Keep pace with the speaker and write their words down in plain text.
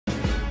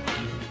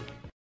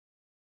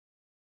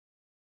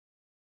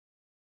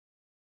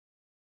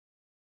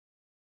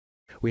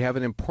We have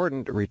an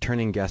important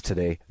returning guest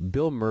today,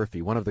 Bill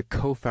Murphy, one of the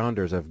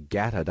co-founders of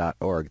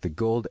GATA.org, the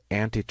Gold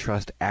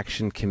Antitrust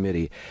Action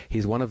Committee.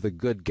 He's one of the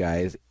good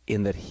guys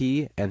in that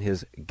he and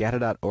his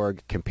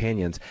GATA.org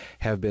companions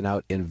have been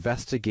out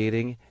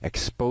investigating,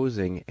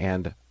 exposing,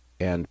 and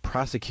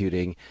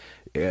prosecuting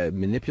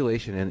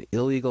manipulation and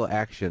illegal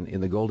action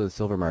in the gold and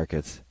silver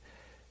markets.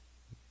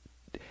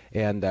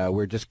 And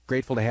we're just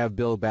grateful to have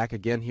Bill back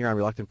again here on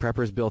Reluctant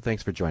Preppers. Bill,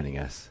 thanks for joining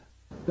us.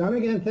 Don,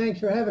 again,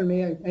 thanks for having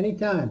me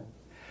anytime.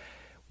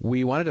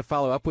 We wanted to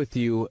follow up with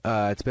you.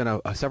 It's been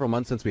several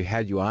months since we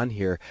had you on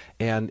here,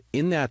 and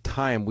in that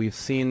time we've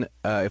seen,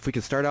 if we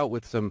could start out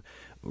with some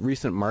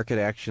recent market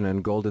action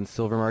in gold and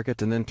silver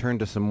markets, and then turn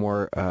to some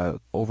more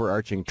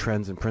overarching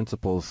trends and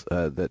principles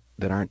that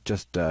aren't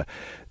just the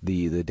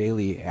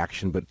daily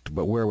action, but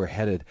where we're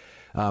headed.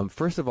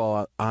 First of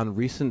all, on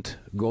recent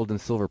gold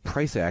and silver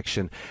price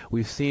action,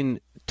 we've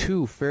seen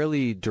two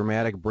fairly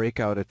dramatic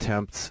breakout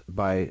attempts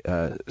by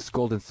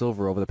gold and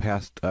silver over the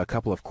past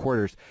couple of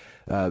quarters.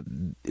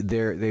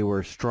 They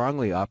were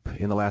strongly up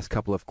in the last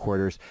couple of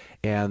quarters,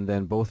 and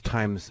then both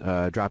times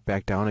dropped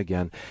back down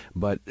again.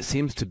 But it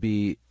seems to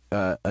be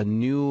a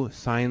new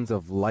signs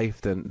of life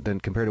than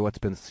compared to what's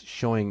been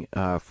showing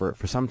for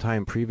some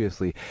time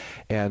previously.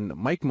 And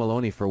Mike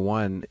Maloney, for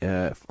one,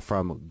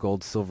 from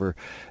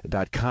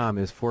goldsilver.com,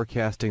 is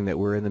forecasting that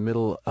we're in the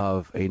middle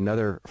of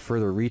another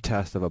further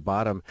retest of a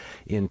bottom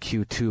in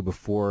Q2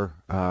 before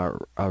a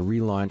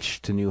relaunch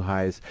to new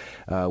highs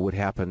would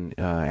happen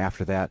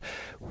after that.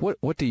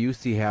 What do you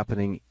see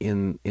happening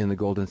in the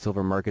gold and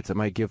silver markets that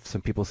might give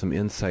some people some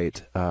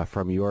insight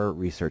from your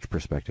research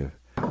perspective?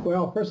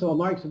 Well, first of all,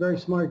 Mike's a very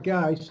smart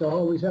guy, so I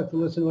always have to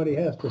listen to what he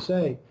has to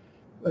say.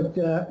 But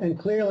and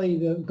clearly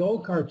the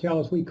gold cartel,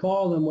 as we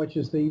call them, which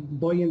is the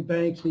bullion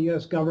banks, the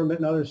U.S.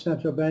 government, and other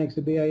central banks,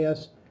 the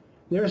BIS,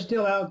 they're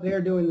still out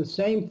there doing the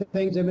same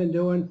things they've been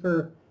doing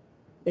for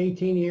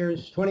 18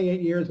 years,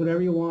 28 years,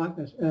 whatever you want,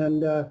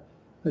 and they're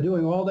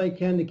doing all they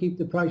can to keep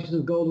the prices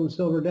of gold and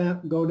silver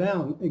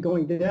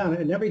going down.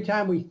 And every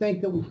time we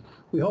think that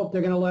we hope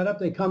they're going to let up,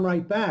 they come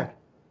right back.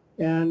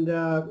 And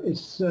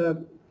it's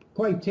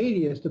quite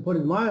tedious, to put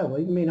it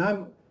mildly. I mean,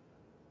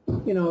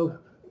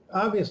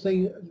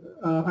 obviously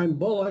I'm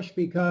bullish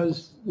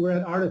because we're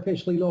at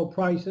artificially low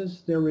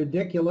prices. They're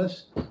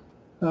ridiculous.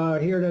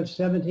 Here at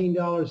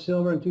 $17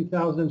 silver in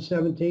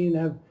 2017,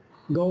 have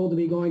gold to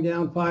be going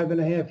down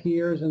 5.5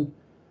 years, and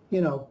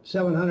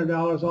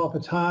 $700 off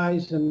its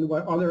highs, and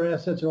what other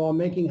assets are all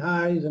making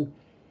highs, and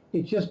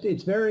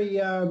it's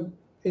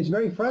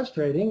very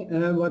frustrating.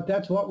 But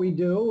that's what we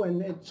do,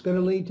 and it's going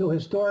to lead to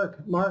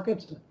historic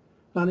markets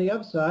on the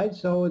upside,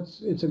 so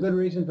it's a good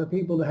reason for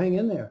people to hang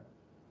in there.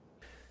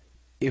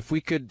 If we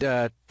could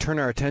turn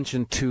our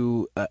attention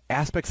to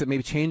aspects that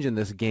may change in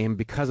this game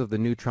because of the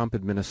new Trump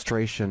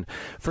administration.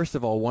 First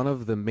of all, one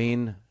of the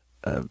main,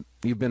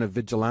 you've been a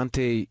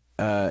vigilante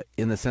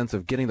in the sense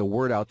of getting the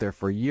word out there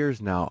for years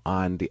now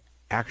on the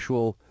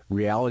actual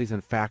realities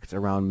and facts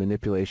around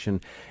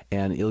manipulation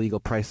and illegal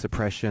price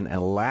suppression and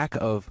lack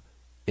of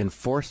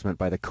enforcement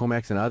by the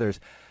COMEX and others.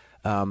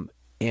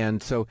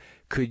 And so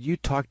could you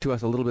talk to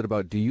us a little bit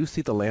about, do you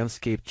see the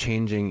landscape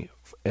changing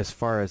as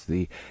far as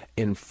the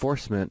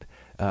enforcement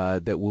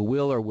that we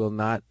will or will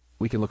not,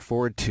 we can look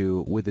forward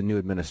to with the new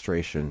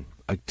administration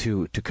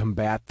to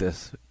combat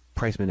this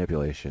price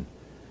manipulation?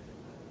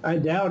 I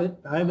doubt it.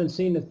 I haven't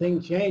seen the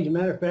thing change.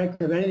 Matter of fact,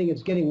 if anything,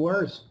 it's getting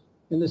worse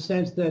in the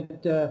sense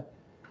that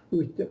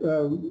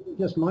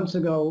just months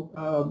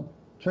ago,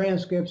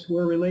 transcripts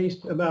were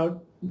released of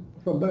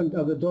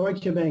the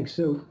Deutsche Bank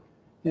suit,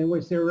 in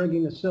which they were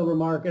rigging the silver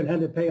market and had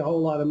to pay a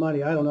whole lot of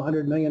money, I don't know,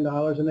 $100 million.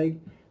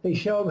 And they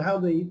showed how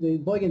the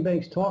bullion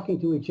banks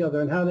talking to each other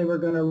and how they were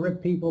going to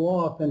rip people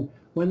off and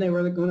when they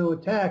were going to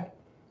attack.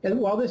 And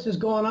while this is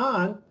going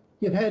on,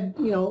 you've had,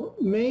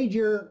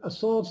 major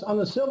assaults on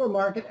the silver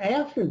market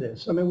after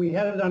this. I mean, we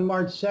had it on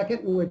March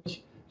 2nd, in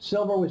which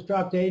silver was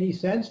dropped to 80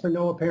 cents for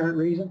no apparent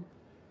reason,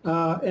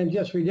 and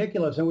just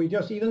ridiculous. And we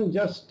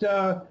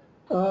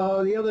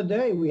the other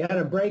day, we had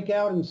a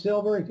breakout in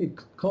silver. It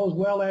closed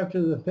well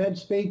after the Fed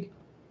speak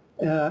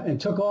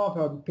and took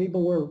off.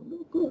 People were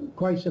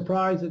quite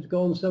surprised that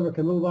gold and silver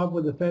can move up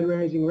with the Fed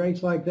raising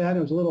rates like that.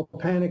 There was a little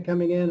panic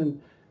coming in,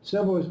 and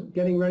silver was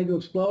getting ready to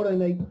explode, and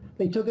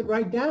they took it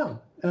right down,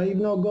 even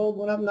though gold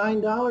went up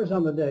 $9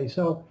 on the day.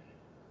 So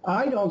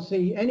I don't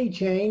see any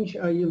change.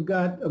 You've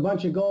got a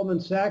bunch of Goldman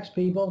Sachs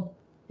people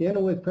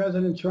in with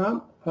President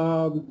Trump.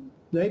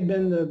 They've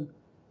been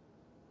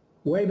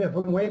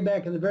from way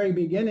back in the very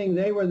beginning.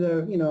 They were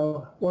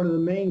one of the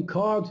main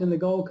cogs in the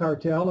gold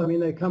cartel. I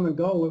mean, they come and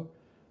go.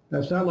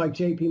 That's not like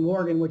J.P.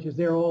 Morgan, which is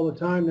there all the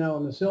time now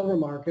in the silver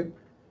market.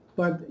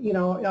 But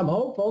I'm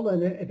hopeful,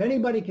 and if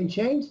anybody can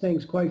change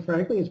things, quite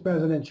frankly, it's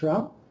President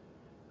Trump.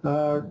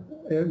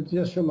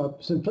 Just from a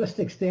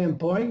simplistic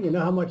standpoint,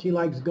 how much he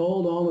likes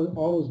gold,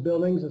 all those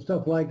buildings and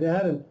stuff like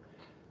that. And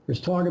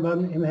there's talk about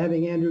him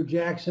having Andrew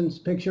Jackson's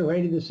picture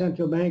rating the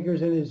central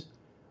bankers in his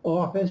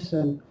office,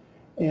 and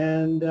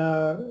And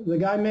the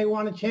guy may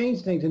want to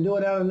change things and do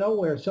it out of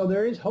nowhere. So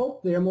there is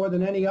hope there more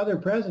than any other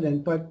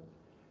president, but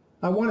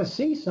I want to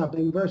see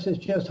something versus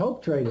just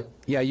hope trading.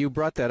 Yeah, you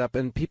brought that up,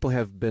 and people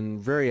have been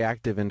very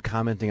active in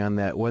commenting on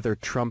that, whether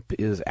Trump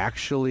is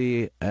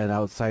actually an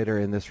outsider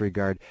in this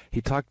regard.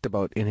 He talked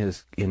about in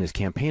his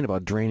campaign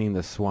about draining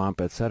the swamp,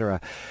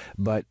 etc.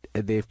 But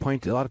a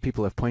lot of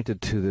people have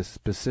pointed to the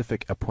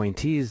specific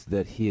appointees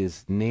that he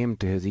has named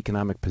to his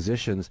economic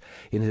positions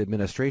in his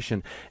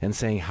administration, and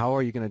saying, how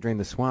are you going to drain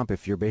the swamp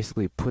if you're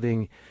basically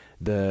putting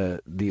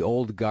the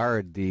old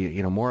guard,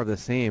 more of the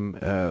same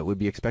would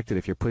be expected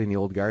if you're putting the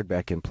old guard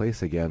back in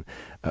place again.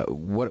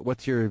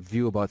 What's your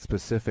view about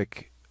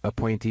specific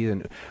appointees,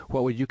 and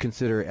what would you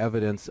consider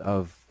evidence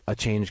of a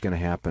change going to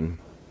happen?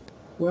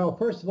 Well,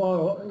 first of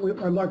all,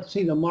 I'd like to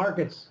see the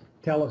markets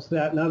tell us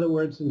that. In other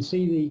words, and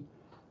see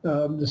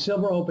the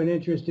silver open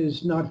interest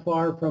is not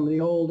far from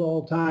the old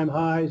all-time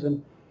highs,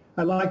 and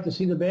I'd like to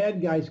see the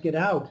bad guys get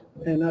out.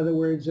 In other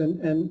words,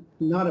 and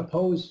not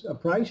oppose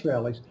price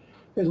rallies.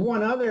 There's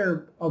one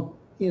other,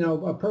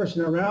 a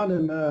person around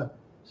him,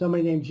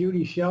 somebody named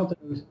Judy Shelton,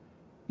 who's,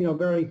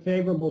 very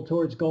favorable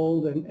towards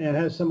gold and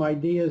has some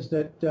ideas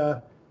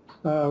that,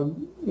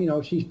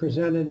 she's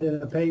presented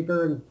in a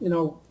paper. And,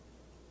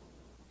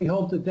 we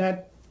hope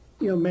that,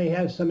 may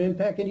have some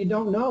impact, and you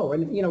don't know.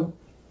 And,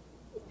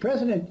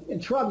 President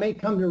Trump may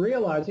come to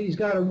realize he's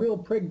got a real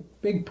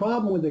big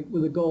problem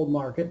with the gold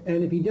market.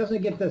 And if he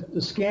doesn't get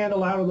the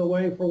scandal out of the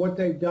way for what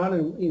they've done,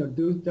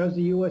 and, does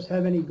the U.S.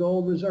 have any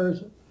gold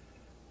reserves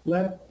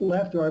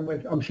left, or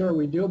I'm sure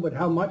we do, but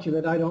how much of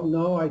it, I don't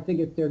know. I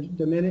think they're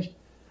diminished.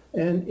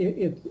 And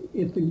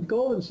if the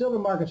gold and silver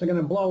markets are going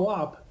to blow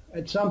up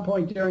at some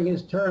point during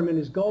his term, and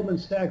his Goldman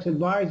Sachs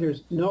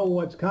advisors know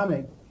what's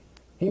coming,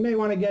 he may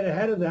want to get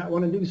ahead of that,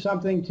 want to do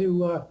something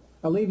to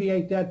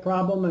alleviate that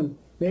problem, and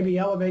maybe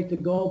elevate the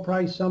gold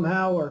price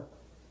somehow, or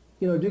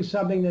do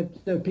something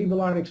that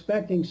people aren't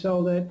expecting,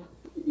 so that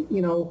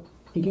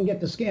he can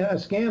get a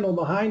scandal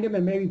behind him,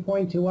 and maybe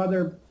point to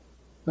other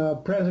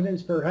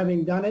presidents for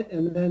having done it,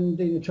 and then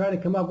they try to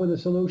come up with a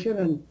solution.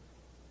 And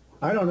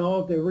I don't know,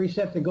 if they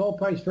reset the gold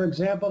price, for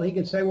example, he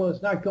could say, well,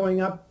 it's not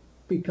going up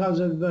because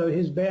of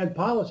his bad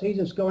policies.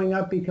 It's going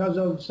up because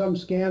of some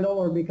scandal,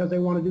 or because they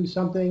want to do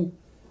something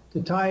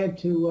to tie it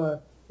to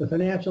the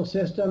financial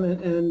system,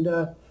 and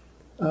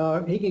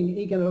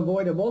he can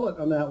avoid a bullet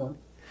on that one.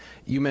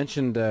 You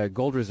mentioned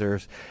gold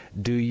reserves.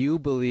 Do you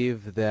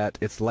believe that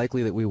it's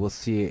likely that we will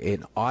see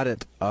an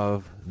audit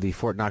of the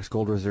Fort Knox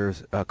gold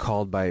reserves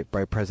called by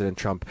President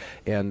Trump?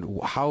 And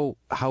how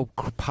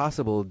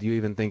possible do you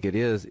even think it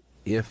is,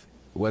 if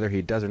whether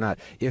he does or not,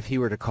 if he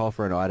were to call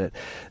for an audit,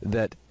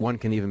 that one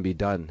can even be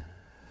done?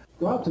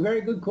 Well, it's a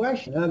very good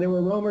question. There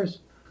were rumors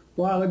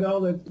a while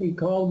ago that he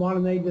called one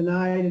and they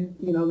denied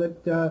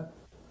it, that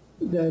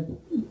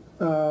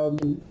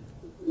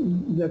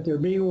there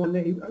be one.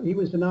 He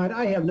was denied.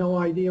 I have no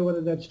idea whether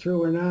that's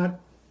true or not.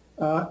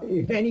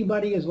 If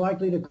anybody is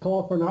likely to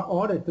call for an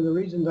audit for the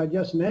reasons I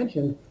just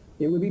mentioned,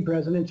 it would be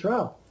President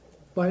Trump.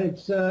 But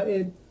it's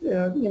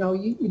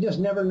you just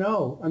never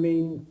know. I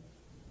mean,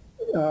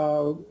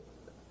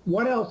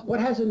 what else? What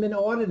hasn't been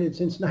audited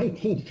since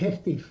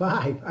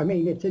 1955? I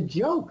mean, it's a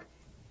joke.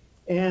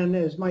 And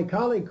as my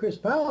colleague Chris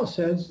Powell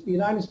says, the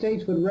United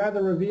States would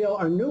rather reveal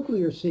our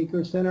nuclear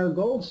secrets than our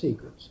gold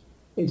secrets.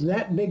 It's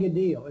that big a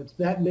deal. It's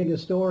that big a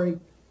story.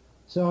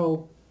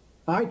 So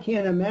I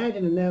can't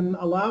imagine them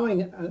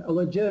allowing a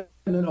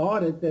legitimate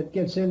audit that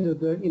gets into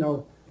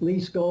the,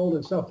 lease gold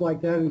and stuff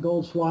like that, and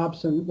gold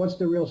swaps, and what's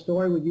the real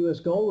story with U.S.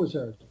 gold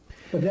reserves.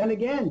 But then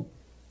again,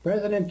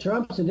 President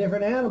Trump's a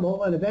different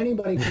animal, and if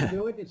anybody can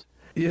do it, it's...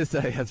 Yes,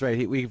 that's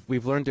right.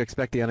 We've learned to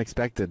expect the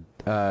unexpected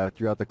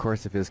throughout the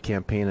course of his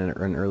campaign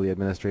and early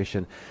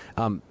administration.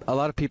 A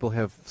lot of people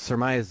have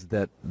surmised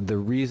that the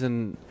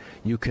reason,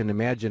 you can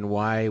imagine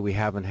why we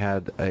haven't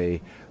had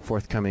a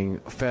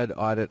forthcoming Fed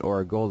audit or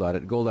a gold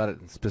audit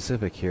in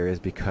specific here, is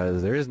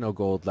because there is no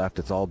gold left.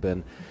 It's all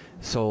been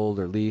sold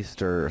or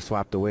leased or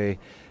swapped away.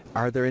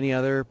 Are there any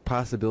other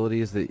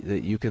possibilities that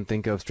you can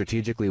think of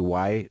strategically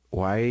why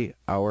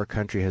our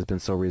country has been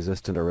so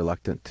resistant or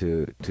reluctant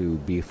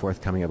to be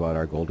forthcoming about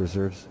our gold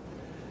reserves?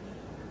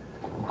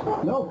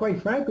 No,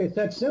 quite frankly, it's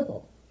that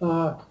simple.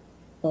 A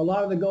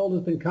lot of the gold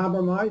has been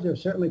compromised. They're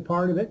certainly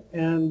part of it.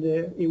 And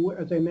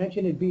as I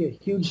mentioned, it'd be a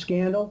huge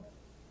scandal.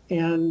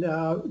 And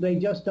they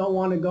just don't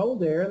want to go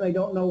there. They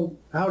don't know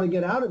how to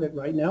get out of it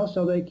right now.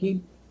 So they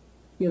keep,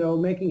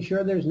 making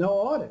sure there's no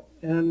audit.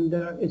 And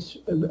it's,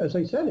 as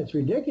I said, it's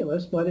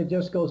ridiculous, but it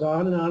just goes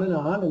on and on and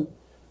on.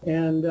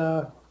 And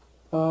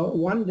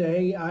one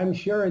day, I'm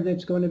sure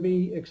that's going to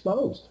be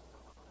exposed.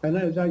 And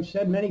as I've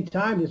said many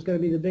times, it's going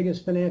to be the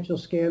biggest financial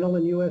scandal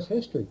in U.S.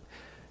 history.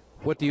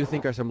 What do you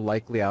think are some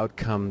likely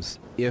outcomes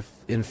if,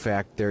 in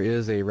fact, there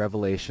is a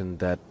revelation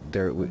that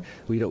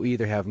we don't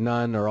either have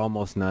none or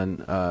almost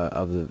none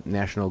of the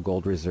national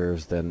gold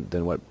reserves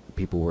than what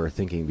people were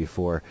thinking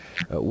before?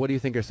 What do you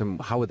think are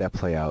how would that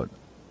play out?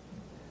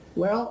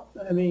 Well,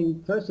 I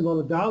mean, first of all,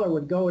 the dollar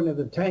would go into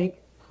the tank.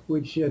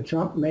 which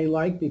Trump may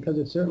like because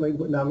it certainly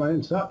would not,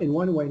 in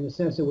one way, in the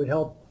sense it would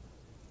help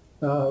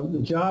the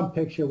job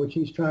picture, which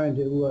he's trying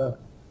to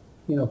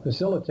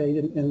facilitate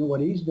in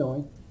what he's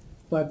doing.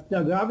 But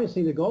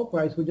obviously the gold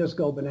price would just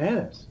go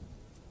bananas.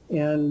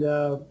 And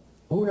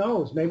who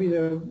knows, maybe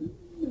the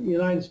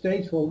United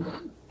States will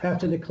have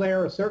to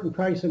declare a certain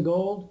price of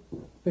gold,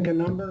 pick a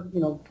number,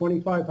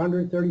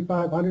 2,500,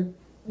 3,500,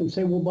 and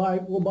say we'll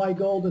buy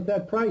gold at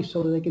that price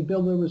so that they can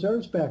build their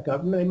reserves back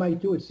up. And they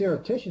might do it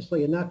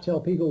surreptitiously and not tell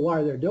people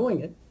why they're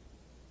doing it.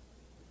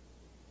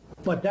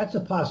 But that's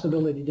a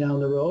possibility down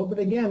the road. But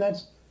again,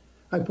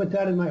 I put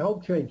that in my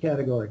hope trade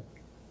category.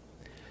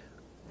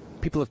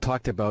 People have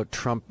talked about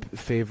Trump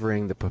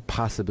favoring the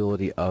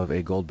possibility of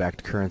a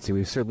gold-backed currency.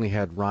 We've certainly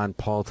had Ron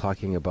Paul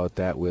talking about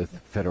that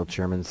with federal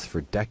chairmen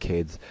for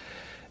decades.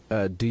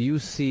 Do you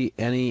see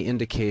any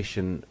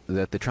indication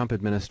that the Trump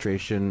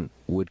administration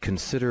would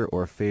consider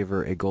or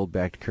favor a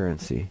gold-backed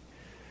currency?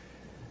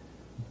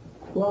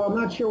 Well, I'm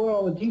not sure what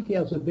all the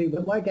details would be,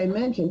 but like I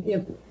mentioned,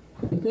 if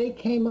they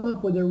came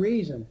up with a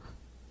reason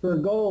for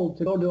gold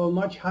to go to a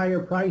much higher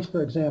price,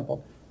 for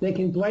example, they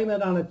can blame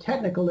it on a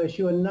technical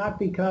issue and not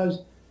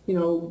because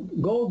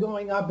gold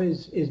going up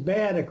is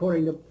bad,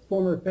 according to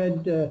former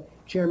Fed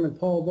Chairman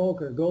Paul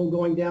Volcker. Gold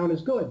going down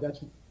is good.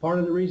 That's part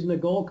of the reason the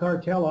gold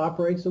cartel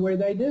operates the way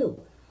they do.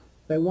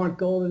 They want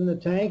gold in the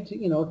tank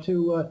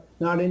to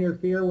not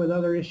interfere with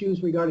other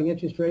issues regarding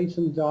interest rates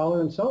and the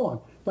dollar and so on.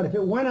 But if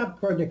it went up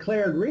for a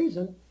declared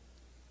reason,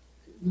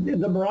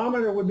 the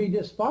barometer would be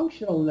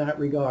dysfunctional in that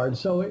regard.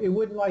 So it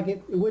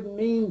wouldn't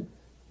mean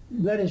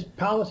that his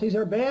policies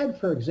are bad,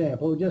 for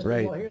example. It would just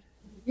right. Well, here's,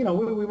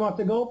 we want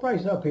the gold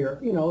price up here,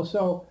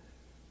 so,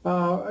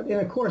 and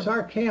of course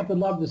our camp would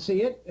love to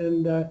see it.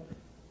 And,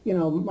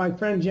 my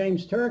friend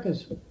James Turk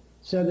has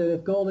said that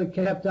if gold had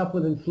kept up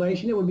with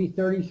inflation, it would be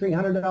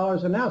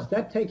 $3,300 an ounce.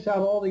 That takes out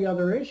all the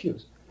other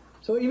issues.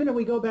 So even if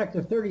we go back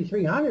to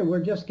 3,300, we're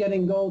just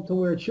getting gold to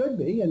where it should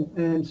be.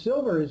 And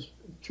silver is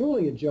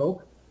truly a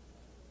joke.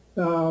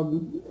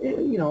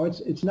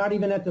 It's not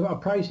even at a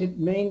price it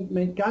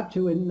got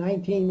to in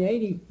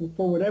 1980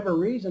 for whatever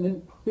reason,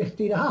 in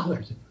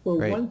 $50 or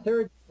right.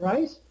 1/3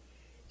 price.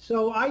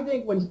 So I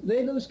think when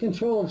they lose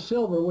control of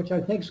silver, which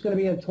I think is going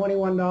to be at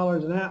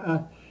 $21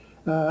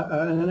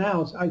 an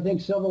ounce, I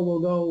think silver will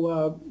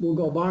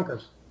go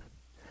bonkers.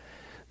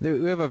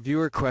 We have a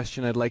viewer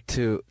question I'd like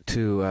to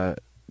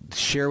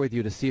share with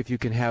you to see if you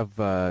can have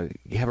a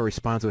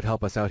response that would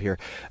help us out here.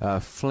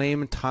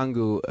 Flame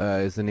Tangu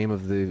is the name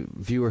of the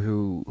viewer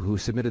who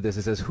submitted this.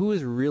 It says, who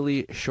is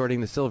really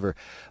shorting the silver?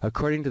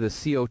 According to the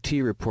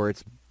COT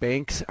reports,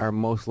 banks are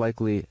most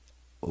likely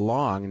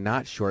long,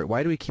 not short.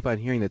 Why do we keep on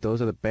hearing that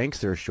those are the banks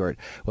that are short?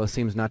 Well, it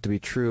seems not to be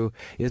true.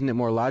 Isn't it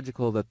more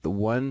logical that the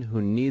one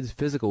who needs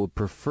physical would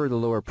prefer the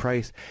lower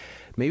price?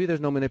 Maybe there's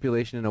no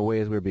manipulation in a way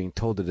as we're being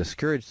told to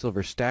discourage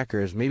silver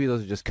stackers. Maybe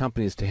those are just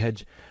companies to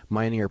hedge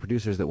mining or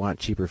producers that want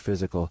cheaper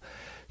physical.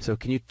 So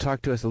can you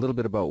talk to us a little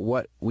bit about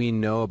what we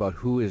know about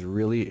who is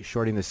really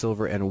shorting the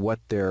silver and what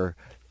their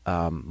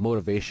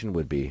motivation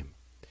would be?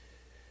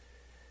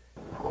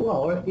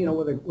 Well,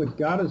 what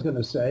God is going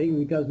to say,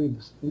 because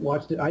we've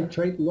watched it, I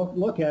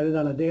look at it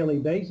on a daily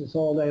basis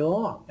all day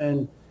long,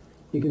 and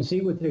you can see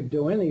what they're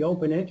doing. The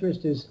open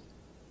interest is,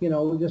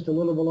 just a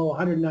little below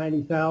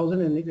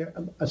 190,000,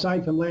 and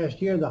aside from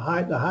last year, the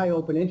high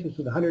open interest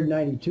was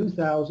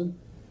 192,000,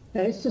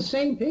 and it's the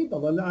same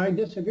people. And I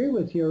disagree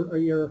with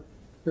your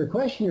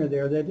questioner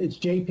there that it's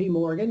J.P.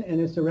 Morgan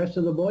and it's the rest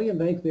of the bullion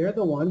banks. They're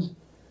the ones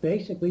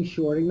basically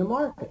shorting the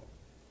market,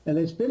 and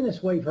it's been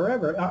this way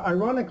forever.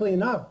 Ironically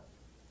enough,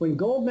 when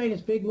gold made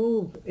its big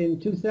move in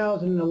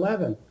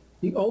 2011,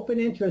 the open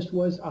interest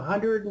was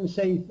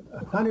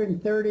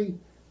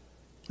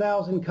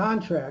 130,000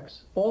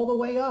 contracts all the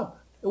way up.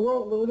 We're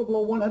a little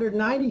below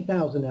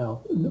 190,000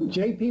 now.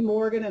 J.P.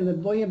 Morgan and the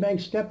bullion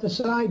banks stepped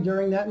aside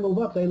during that move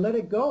up. They let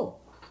it go.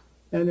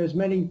 And there's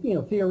many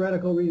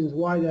theoretical reasons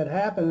why that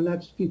happened, and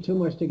that's too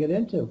much to get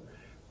into.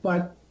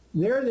 But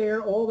they're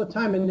there all the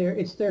time, and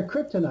it's their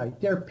kryptonite.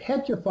 They're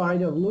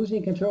petrified of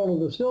losing control of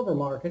the silver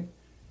market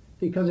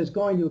because it's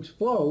going to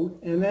explode,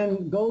 and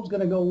then gold's going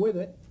to go with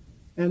it,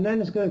 and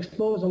then it's going to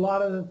expose a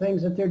lot of the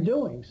things that they're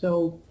doing.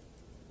 So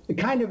the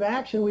kind of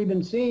action we've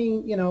been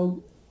seeing,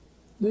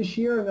 this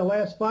year in the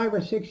last 5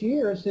 or 6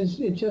 years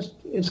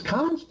it's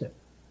constant.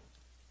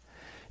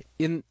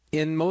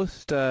 In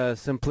most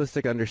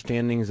simplistic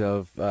understandings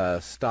of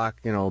stock,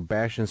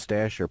 bash and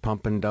stash or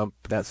pump and dump,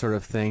 that sort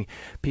of thing,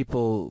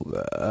 people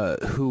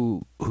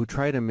who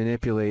try to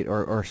manipulate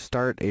or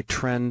start a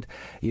trend,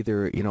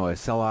 either a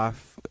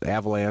sell-off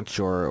avalanche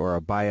or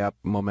a buy-up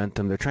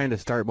momentum, they're trying to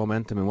start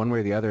momentum in one way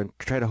or the other and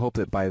try to hope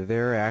that by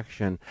their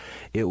action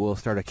it will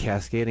start a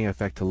cascading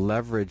effect to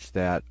leverage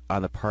that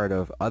on the part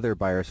of other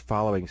buyers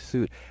following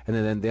suit, and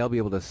then they'll be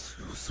able to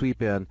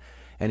sweep in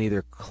and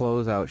either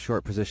close out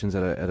short positions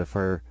at a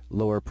far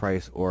lower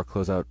price or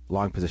close out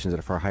long positions at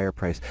a far higher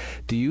price.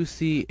 Do you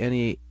see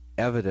any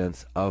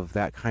evidence of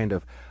that kind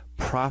of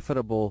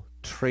profitable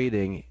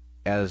trading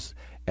as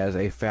as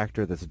a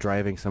factor that's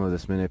driving some of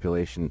this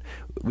manipulation?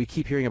 We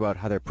keep hearing about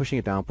how they're pushing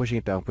it down, pushing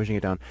it down, pushing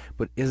it down,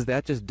 but is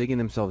that just digging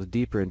themselves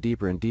deeper and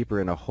deeper and deeper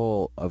in a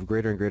hole of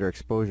greater and greater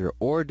exposure,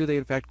 or do they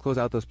in fact close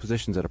out those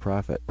positions at a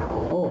profit?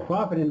 Oh,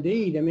 profit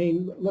indeed. I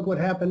mean, look what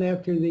happened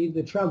after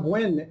the Trump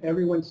win.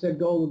 Everyone said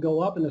gold would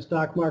go up and the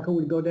stock market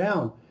would go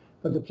down.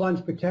 But the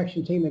plunge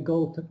protection team at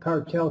Gold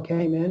Cartel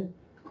came in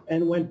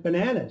and went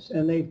bananas.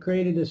 And they've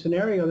created a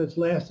scenario that's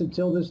lasted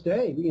till this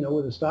day, you know,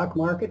 with the stock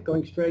market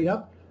going straight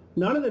up.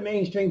 None of the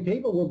mainstream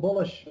people were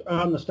bullish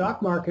on the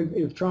stock market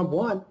if Trump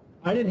won.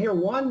 I didn't hear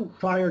one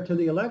prior to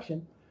the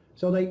election.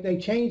 So they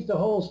changed the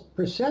whole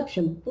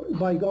perception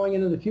by going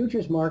into the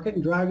futures market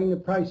and driving the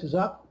prices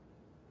up.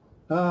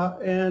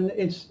 And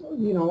it's,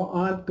 you know,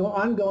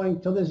 ongoing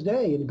till this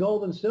day. And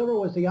gold and silver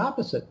was the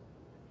opposite.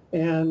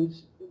 And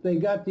they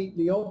got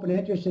the open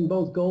interest in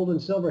both gold and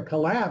silver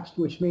collapsed,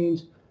 which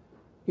means,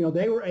 you know,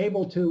 they were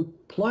able to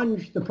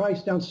plunge the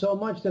price down so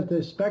much that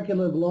the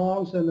speculative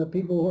longs and the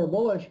people who are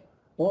bullish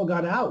all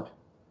got out.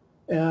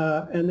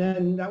 And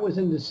then that was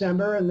in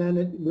December, and then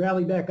it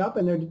rallied back up,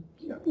 and they're,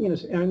 you know,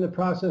 in the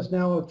process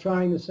now of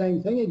trying the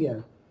same thing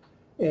again.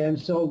 And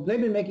so they've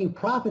been making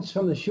profits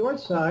from the short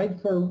side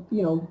for,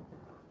 you know,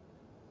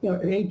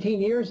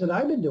 18 years that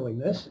I've been doing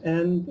this,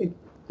 and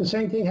the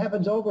same thing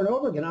happens over and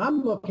over again.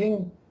 I'm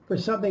looking for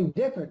something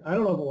different. I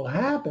don't know if it will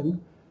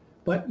happen,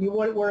 but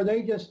where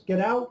they just get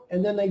out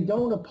and then they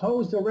don't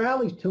oppose the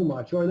rallies too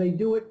much, or they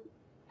do it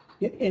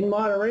in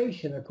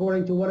moderation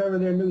according to whatever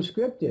their new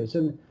script is,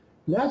 and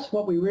that's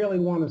what we really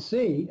want to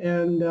see.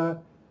 And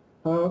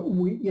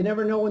you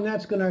never know when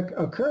that's going to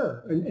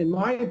occur. In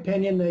my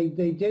opinion,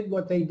 they did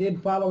what they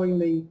did following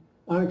the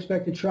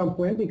unexpected Trump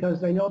win because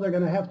they know they're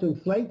going to have to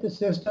inflate the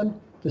system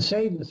to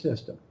save the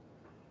system.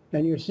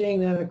 And you're seeing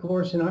that, of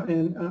course,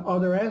 in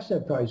other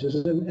asset prices.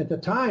 And at the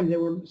time, they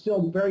were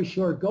still very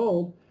short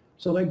gold,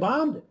 so they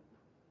bombed it.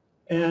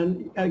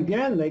 And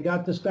again, they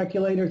got the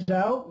speculators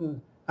out, and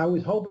I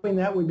was hoping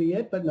that would be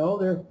it, but no,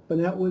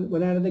 that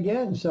went at it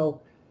again. So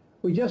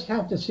we just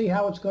have to see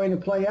how it's going to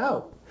play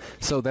out.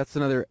 So that's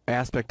another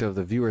aspect of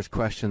the viewers'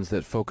 questions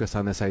that focus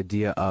on this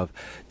idea of,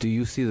 do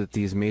you see that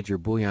these major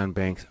bullion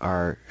banks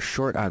are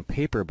short on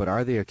paper, but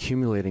are they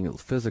accumulating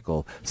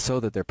physical so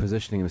that they're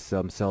positioning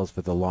themselves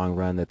for the long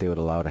run that they would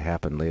allow to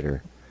happen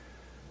later?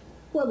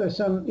 Well, there's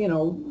some, you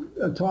know,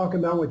 talk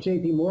about what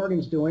J.P.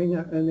 Morgan's doing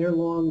and their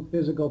long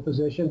physical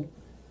position,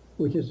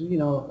 which is, you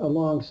know,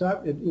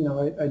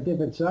 a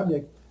different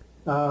subject.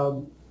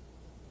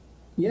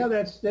 Yeah,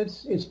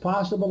 it's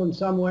possible in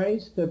some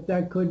ways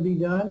that could be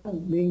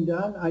being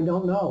done. I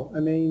don't know. I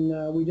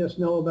mean, we just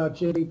know about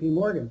J.P.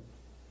 Morgan.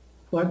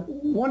 But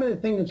one of the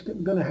things that's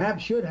going to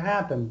should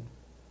happen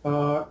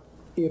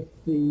if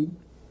the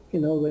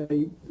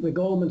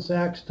Goldman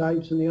Sachs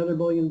types and the other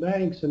bullion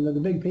banks and the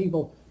big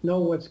people know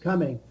what's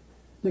coming,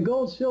 the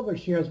gold silver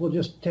shares will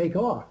just take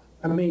off.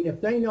 I mean,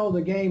 if they know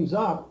the game's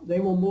up, they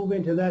will move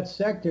into that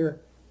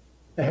sector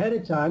ahead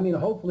of time, you know,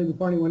 hopefully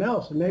before anyone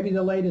else. And maybe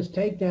the latest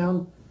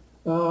takedown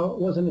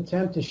was an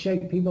attempt to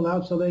shake people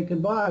out so they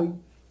could buy.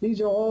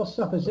 These are all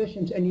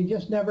suppositions, and you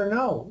just never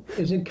know.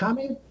 Is it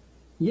coming?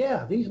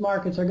 Yeah, these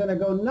markets are going to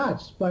go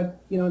nuts.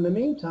 But, you know, in the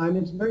meantime,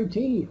 it's very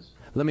tedious.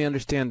 Let me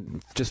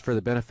understand, just for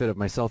the benefit of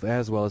myself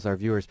as well as our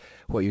viewers,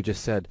 what you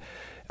just said.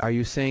 Are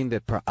you saying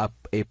that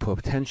a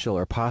potential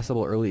or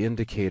possible early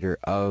indicator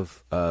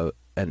of a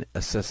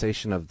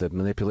cessation of the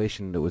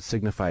manipulation that would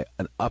signify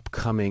an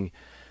upcoming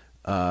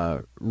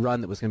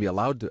run that was going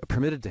to be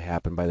permitted to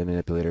happen by the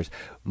manipulators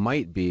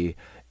might be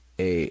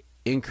a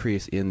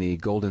increase in the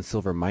gold and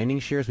silver mining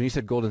shares? When you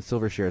said gold and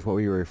silver shares, what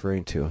were you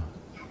referring to?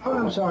 Oh,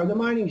 I'm sorry, the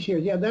mining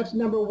shares. Yeah, that's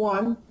number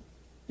one.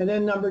 And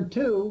then number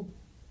two,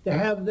 to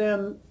have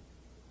them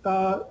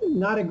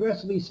not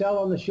aggressively sell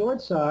on the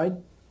short side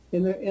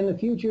in the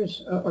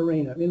futures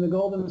arena, in the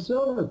gold and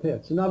silver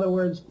pits. In other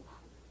words,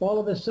 all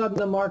of a sudden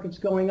the market's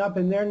going up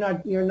and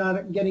you're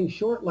not getting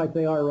short like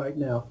they are right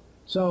now.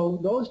 So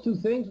those two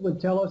things would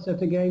tell us that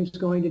the game's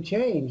going to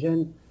change.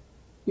 And,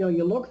 you know,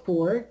 you look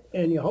for it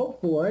and you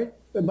hope for it,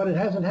 but it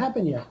hasn't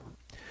happened yet.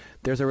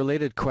 There's a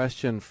related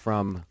question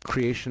from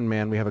Creation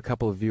Man. We have a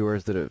couple of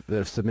viewers that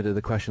have submitted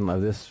the question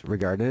of this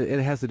regard. And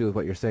it has to do with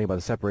what you're saying about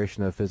the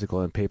separation of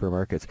physical and paper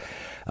markets.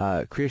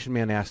 Creation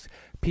Man asks,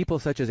 people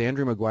such as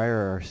Andrew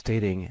Maguire are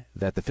stating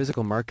that the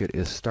physical market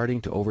is starting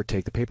to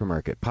overtake the paper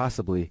market,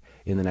 possibly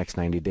in the next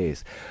 90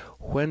 days.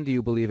 When do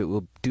you believe it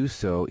will do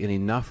so in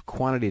enough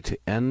quantity to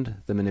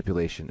end the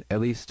manipulation, at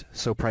least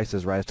so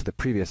prices rise to the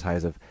previous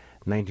highs of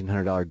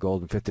 $1,900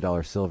 gold and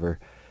 $50 silver?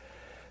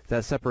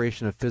 That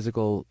separation of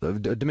physical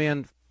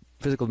demand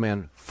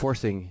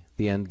forcing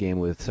the end game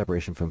with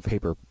separation from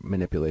paper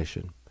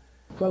manipulation.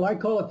 Well, I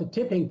call it the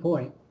tipping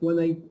point. When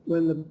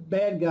the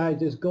bad guys,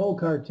 this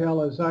gold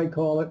cartel, as I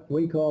call it,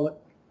 we call it,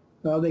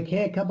 they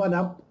can't come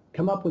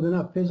up with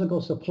enough physical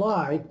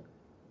supply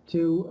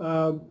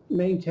to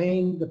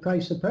maintain the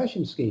price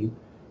suppression scheme.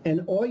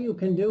 And all you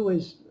can do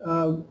is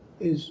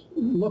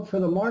look for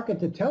the market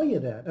to tell you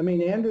that. I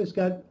mean, Andrew's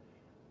got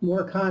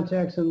more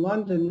contacts in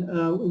London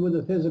with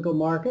the physical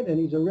market, and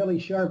he's a really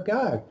sharp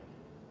guy.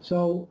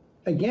 So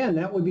again,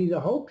 that would be the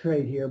hope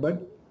trade here.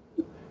 But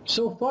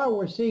so far,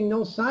 we're seeing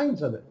no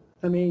signs of it.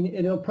 I mean,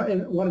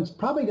 what it's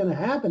probably going to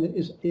happen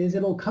is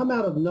it'll come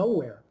out of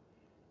nowhere.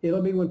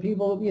 It'll be when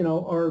people,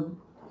 are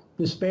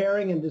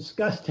despairing and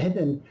disgusted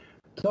and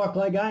talk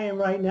like I am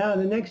right now.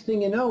 And the next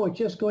thing you know, it's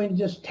just going to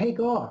just take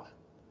off.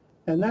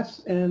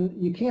 And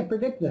you can't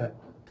predict that.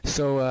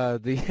 So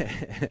the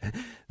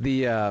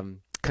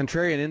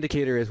contrarian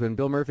indicator is when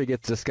Bill Murphy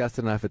gets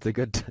disgusted enough. It's a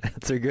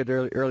good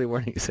early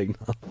warning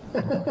signal.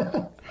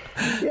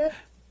 Yeah,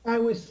 I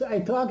was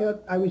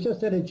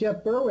just at a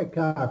Jeff Berwick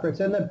conference,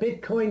 and the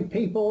Bitcoin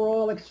people were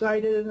all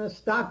excited, and the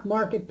stock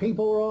market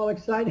people were all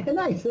excited, and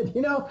I said,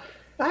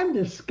 I'm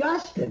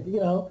disgusted,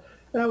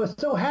 and I was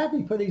so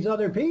happy for these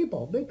other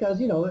people because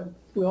we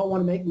all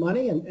want to make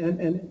money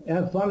and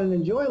have fun and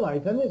enjoy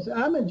life, and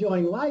I'm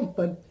enjoying life,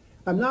 but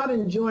I'm not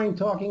enjoying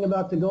talking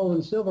about the gold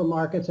and silver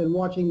markets and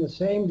watching the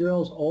same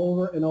drills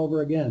over and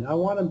over again. I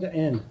want them to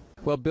end.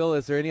 Well, Bill,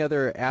 is there any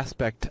other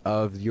aspect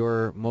of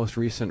your most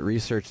recent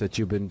research that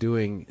you've been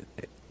doing,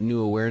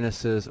 new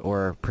awarenesses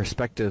or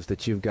perspectives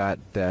that you've got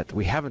that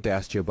we haven't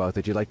asked you about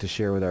that you'd like to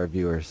share with our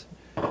viewers?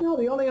 No,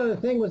 the only other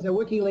thing was the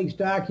WikiLeaks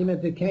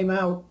document that came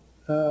out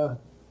a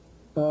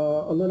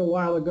little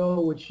while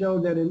ago, which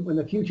showed that when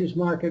the futures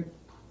market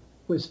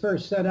was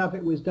first set up,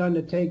 it was done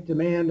to take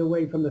demand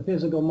away from the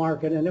physical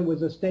market, and it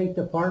was a State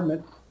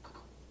Department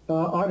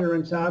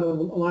utterance out of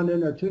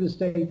London or to the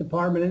State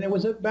Department, and it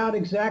was about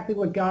exactly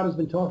what God has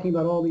been talking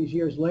about all these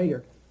years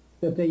later,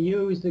 that they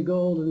used the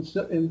gold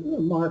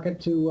and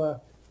market to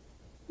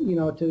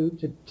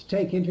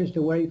take interest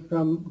away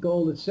from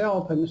gold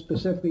itself, and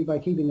specifically by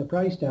keeping the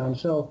price down.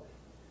 So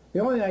the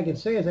only thing I can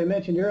say, as I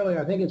mentioned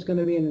earlier, I think it's going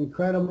to be an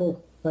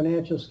incredible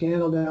financial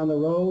scandal down the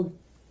road,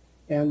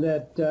 and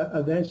that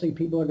eventually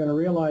people are going to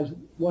realize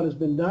what has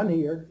been done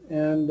here.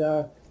 And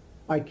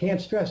I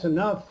can't stress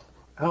enough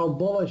how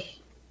bullish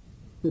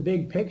the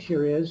big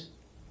picture is.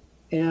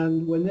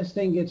 And when this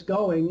thing gets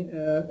going,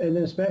 and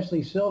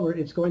especially silver,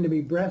 it's going to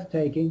be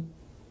breathtaking.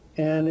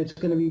 And it's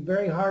going to be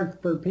very hard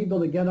for people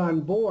to get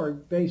on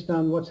board based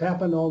on what's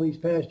happened all these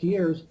past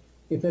years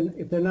if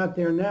they're not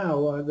there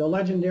now. The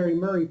legendary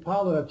Murray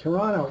Pollitt of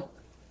Toronto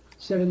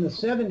said in the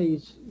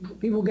 70s,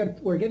 people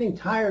were getting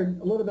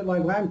tired, a little bit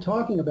like what I'm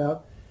talking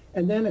about.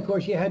 And then, of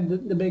course, you had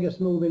the biggest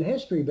move in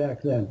history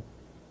back then.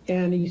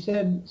 And he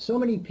said so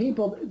many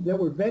people that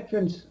were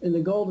veterans in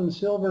the gold and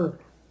silver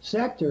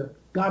sector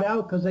got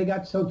out because they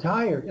got so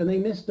tired and they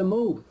missed the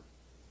move.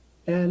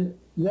 And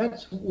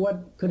that's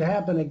what could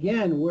happen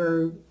again,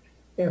 where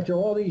after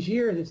all these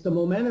years, it's the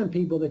momentum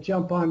people that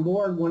jump on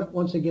board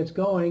once it gets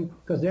going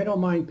because they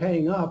don't mind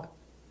paying up,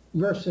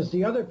 versus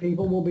the other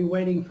people will be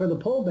waiting for the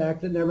pullback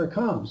that never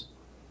comes.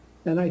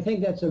 And I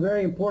think that's a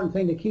very important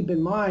thing to keep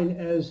in mind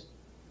as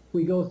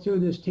we go through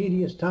this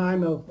tedious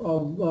time of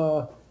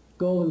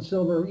gold and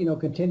silver,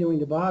 continuing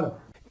to bottom.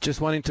 Just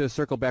wanting to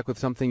circle back with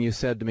something you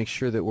said to make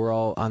sure that we're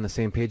all on the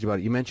same page about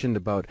it. You mentioned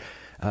about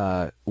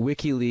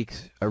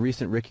WikiLeaks, a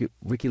recent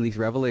WikiLeaks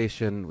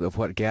revelation of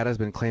what GATA has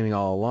been claiming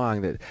all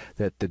along,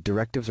 that the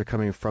directives are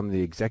coming from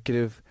the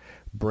executive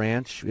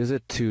branch, is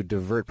it, to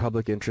divert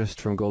public interest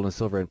from gold and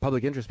silver? And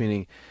public interest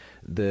meaning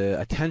the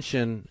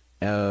attention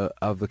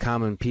of the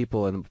common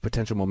people and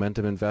potential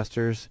momentum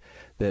investors,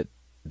 that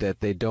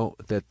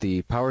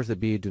the powers that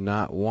be do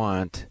not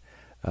want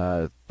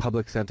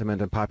public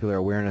sentiment and popular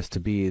awareness to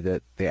be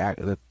that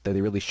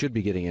they really should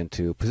be getting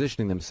into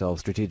positioning themselves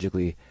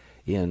strategically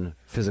in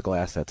physical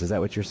assets. Is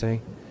that what you're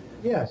saying?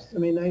 Yes. I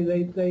mean,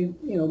 they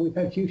we've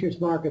had futures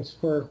markets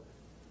for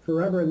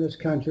forever in this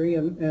country,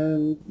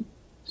 and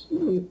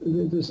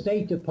the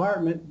State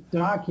Department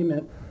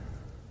document,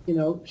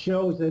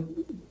 shows that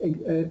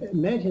it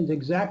mentions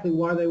exactly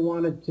why they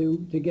wanted to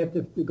get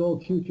the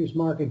gold futures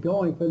market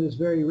going for this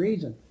very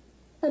reason.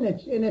 And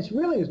it's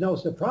really is no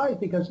surprise,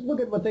 because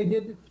look at what they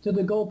did to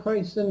the gold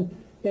price and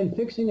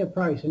fixing the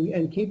price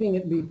and keeping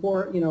it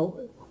before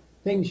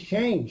things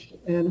changed.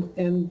 And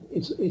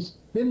it's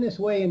been this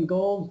way in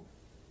gold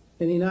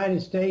in the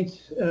United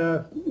States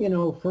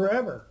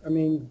forever. I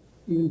mean,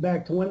 even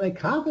back to when they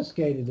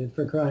confiscated it,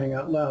 for crying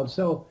out loud.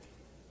 So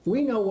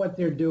we know what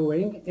they're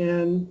doing,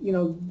 and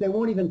they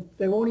won't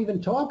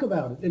even talk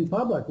about it in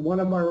public. One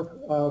of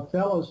our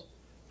fellows,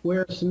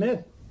 Ware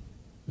Smith,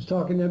 was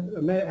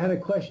had a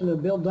question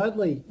of Bill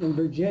Dudley in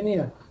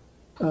Virginia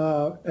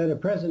at a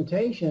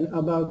presentation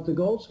about the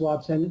gold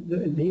swaps,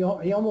 and he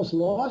almost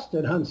lost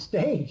it on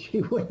stage.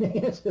 He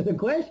wouldn't answer the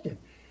question,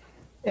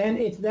 and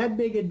it's that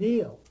big a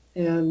deal.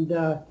 And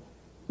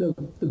the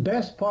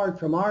best part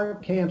from our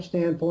camp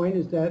standpoint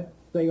is that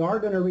they are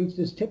going to reach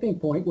this tipping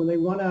point when they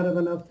run out of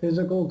enough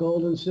physical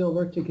gold and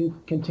silver to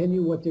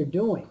continue what they're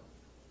doing.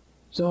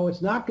 So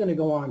it's not going to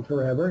go on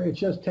forever. It's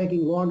just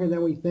taking longer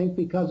than we think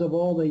because of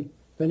all the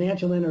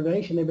financial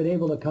innovation they've been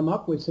able to come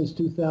up with since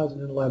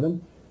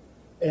 2011.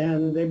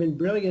 And they've been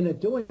brilliant at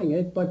doing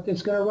it, but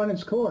it's going to run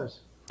its course.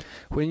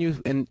 When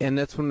you and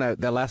that's when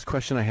that last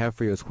question I have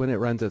for you is, when it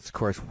runs its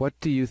course, what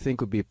do you think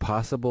would be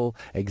possible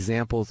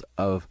examples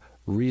of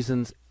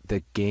reasons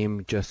the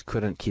game just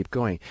couldn't keep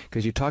going?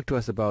 Because you talked to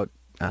us about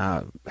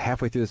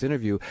halfway through this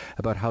interview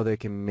about how they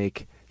can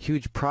make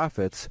huge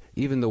profits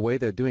even the way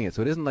they're doing it.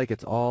 So it isn't like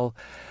it's all,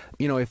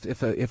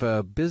 if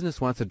a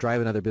business wants to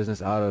drive another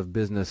business out of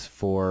business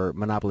for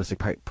monopolistic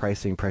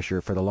pricing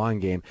pressure for the long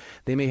game,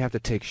 they may have to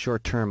take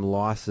short-term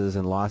losses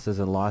and losses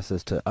and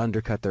losses to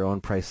undercut their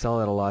own price,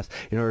 sell at a loss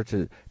in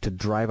order to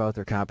drive out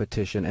their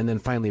competition and then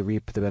finally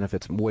reap the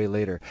benefits way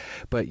later.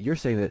 But you're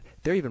saying that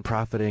they're even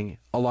profiting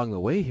along the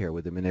way here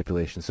with the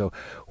manipulation. So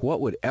what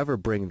would ever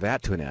bring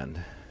that to an end?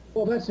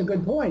 Well, that's a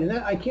good point, and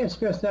I can't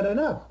stress that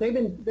enough. They've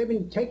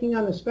been taking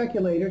on the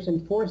speculators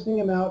and forcing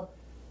them out.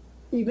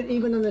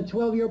 Even in the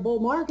 12-year bull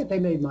market, they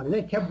made money.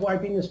 They kept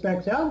wiping the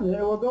specs out, and then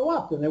it will go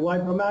up. Then they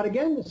wipe them out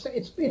again.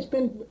 It's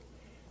been,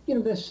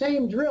 the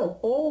same drill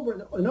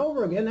over and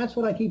over again. That's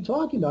what I keep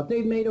talking about.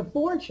 They've made a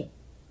fortune,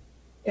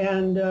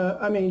 and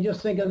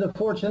just think of the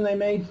fortune they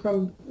made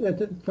from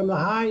the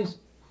highs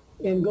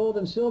in gold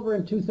and silver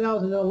in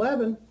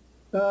 2011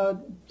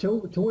 to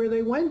where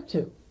they went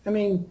to.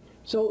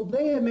 So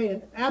they have made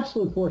an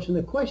absolute fortune.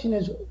 The question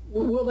is,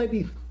 will they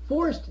be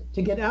forced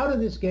to get out of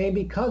this game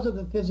because of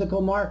the physical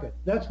market?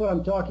 That's what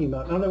I'm talking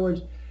about. In other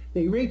words,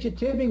 they reach a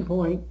tipping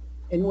point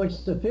in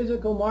which the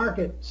physical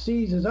market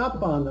seizes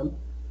up on them,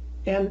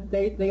 and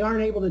they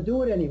aren't able to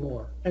do it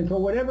anymore. And for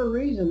whatever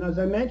reason, as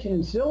I mentioned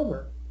in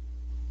silver,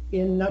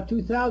 in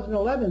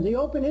 2011, the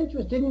open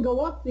interest didn't go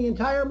up the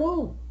entire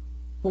move.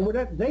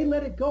 They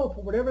let it go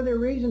for whatever their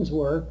reasons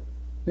were.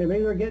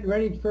 Maybe they're getting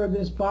ready for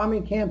this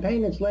bombing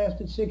campaign that's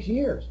lasted 6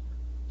 years.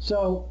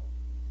 So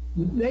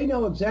they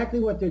know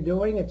exactly what they're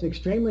doing. It's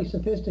extremely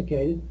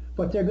sophisticated,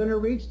 but they're going to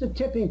reach the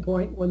tipping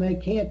point when they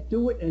can't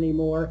do it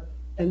anymore,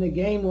 and the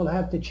game will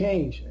have to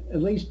change.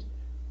 At least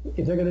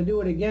if they're going to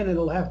do it again,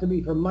 it'll have to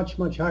be from much,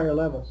 much higher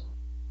levels.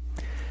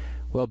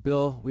 Well,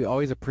 Bill, we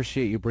always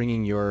appreciate you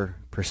bringing your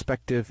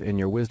perspective and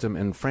your wisdom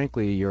and,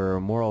 frankly, your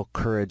moral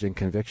courage and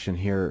conviction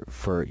here.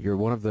 You're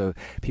one of the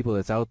people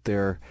that's out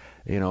there,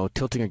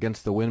 tilting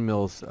against the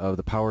windmills of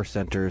the power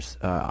centers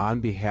on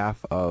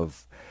behalf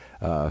of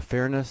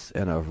fairness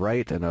and of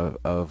right and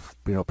of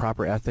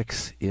proper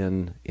ethics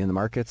in the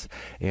markets.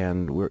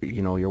 And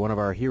you're one of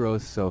our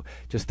heroes. So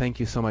just thank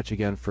you so much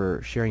again for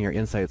sharing your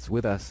insights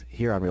with us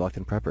here on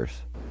Reluctant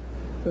Preppers.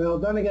 Well,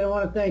 Dunnigan, I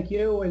want to thank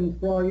you and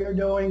for all you're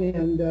doing,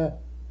 and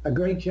a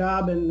great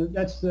job. And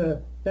that's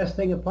the best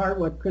thing apart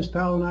what Chris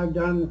Powell and I have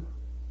done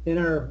in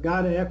our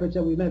guided efforts,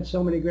 that we've met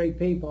so many great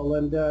people,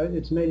 and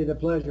it's made it a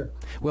pleasure.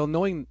 Well,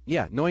 knowing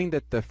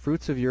that the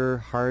fruits of your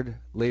hard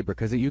labor,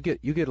 because you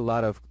get a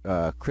lot of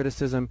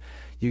criticism,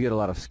 you get a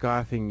lot of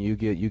scoffing, you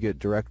get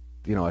direct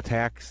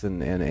attacks, and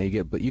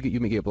you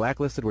may get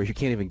blacklisted where you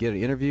can't even get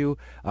an interview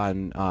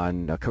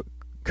on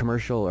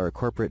commercial or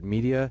corporate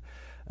media.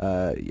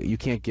 You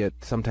can't get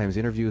sometimes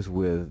interviews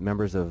with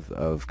members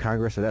of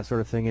Congress or that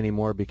sort of thing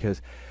anymore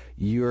because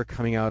you're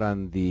coming out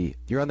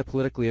you're on the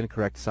politically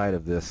incorrect side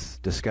of this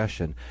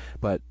discussion.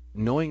 But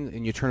knowing,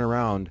 and you turn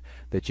around,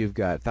 that you've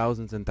got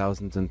thousands and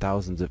thousands and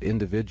thousands of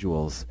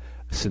individuals,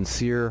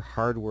 sincere,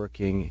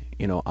 hardworking,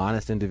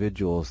 honest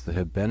individuals that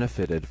have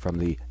benefited from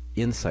the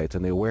insights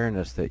and the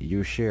awareness that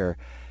you share,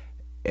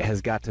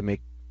 has got to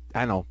make,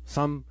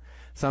 some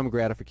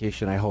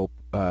gratification, I hope,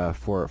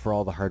 for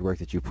all the hard work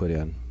that you put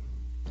in.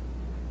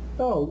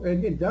 Oh,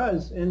 it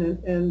does,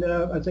 and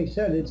as I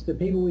said, it's the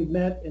people we've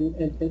met and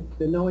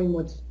the knowing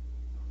what's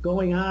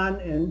going on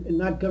and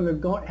not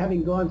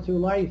having gone through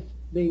life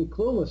being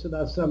clueless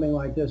about something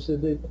like this.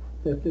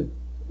 The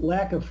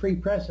lack of free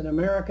press in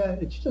America,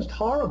 it's just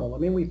horrible.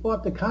 We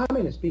fought the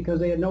communists because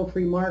they had no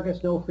free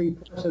markets, no free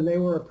press, and they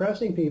were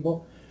oppressing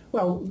people.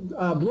 Well,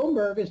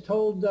 Bloomberg has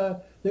told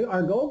the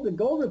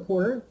gold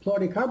reporter,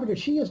 Claudia Carpenter,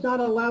 she is not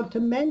allowed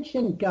to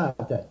mention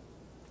cartel.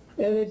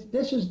 And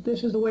this is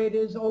the way it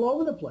is all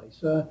over the place,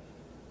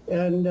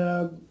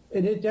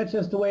 that's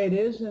just the way it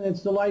is, and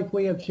it's the life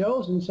we have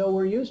chosen, so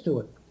we're used to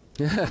it.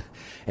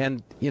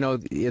 And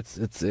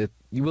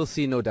you will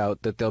see, no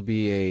doubt, that there'll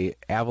be a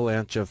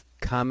avalanche of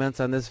comments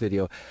on this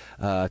video.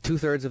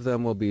 2/3 of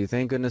them will be,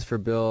 "Thank goodness for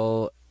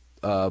Bill."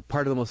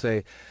 Part of them will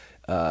say,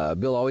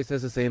 Bill always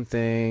says the same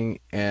thing,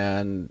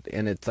 and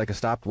it's like a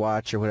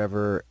stopwatch or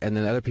whatever. And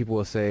then other people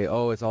will say,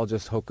 "Oh, it's all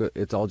just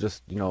it's all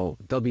just,"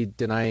 they'll be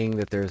denying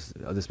that there's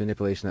this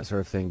manipulation, that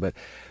sort of thing. But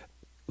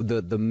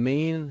the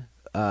main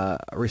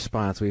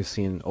response we've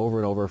seen over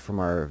and over from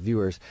our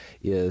viewers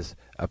is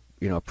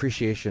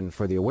appreciation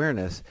for the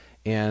awareness.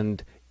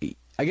 And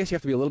I guess you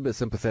have to be a little bit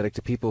sympathetic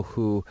to people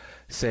who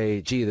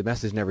say, "Gee, the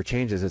message never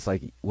changes." It's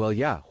like, well,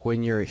 yeah,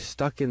 when you're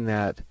stuck in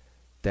that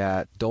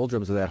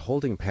doldrums of that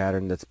holding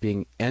pattern that's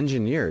being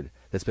engineered,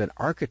 that's been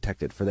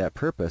architected for that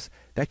purpose,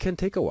 that can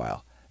take a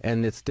while.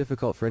 And it's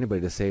difficult for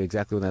anybody to say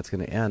exactly when that's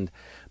going to end.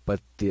 But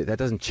that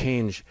doesn't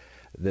change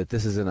that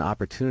this is an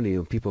opportunity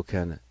when people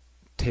can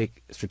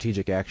take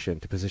strategic action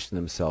to position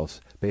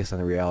themselves based on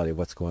the reality of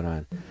what's going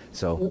on.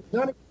 So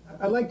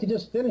I'd like to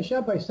just finish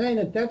up by saying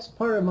that that's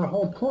part of my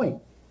whole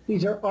point.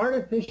 These are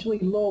artificially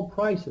low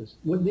prices.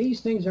 When these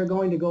things are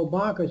going to go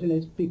bonkers, and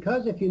it's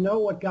because if you know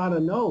what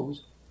God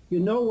knows, you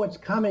know what's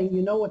coming,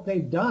 you know what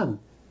they've done.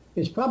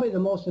 is probably the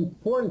most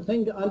important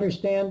thing to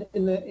understand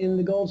in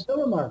the gold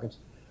silver markets.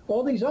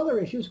 All these other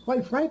issues,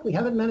 quite frankly,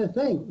 haven't meant a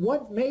thing.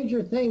 What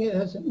major thing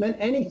has meant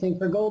anything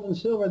for gold and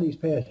silver these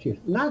past years?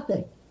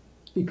 Nothing,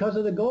 because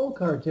of the gold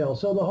cartel.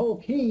 So the whole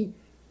key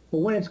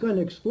for when it's going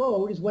to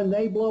explode is when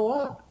they blow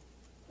up.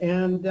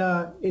 And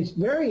it's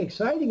very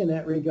exciting in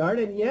that regard.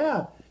 And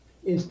yeah,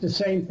 it's the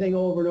same thing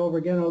over and over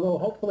again, although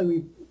hopefully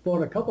we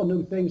brought a couple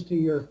new things to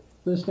your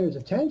listeners'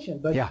 attention.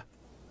 But, Yeah.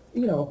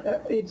 you know,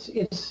 it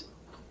is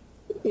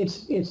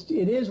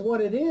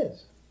what it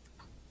is.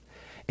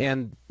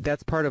 And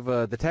that's part of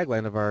the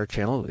tagline of our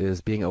channel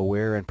is being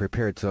aware and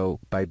prepared. So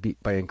by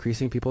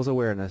increasing people's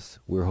awareness,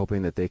 we're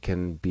hoping that they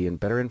can be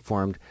better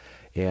informed.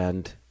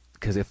 And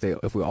because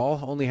if we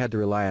all only had to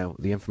rely on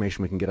the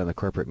information we can get on the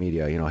corporate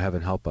media, you know,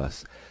 heaven help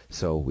us.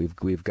 So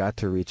we've got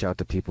to reach out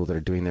to people that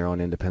are doing their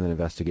own independent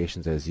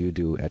investigations, as you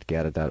do at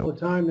GATA.org. All the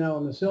time now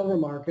in the silver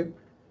market.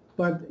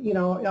 But, you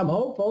know, I'm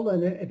hopeful,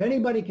 and if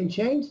anybody can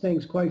change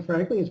things, quite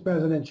frankly, it's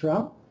President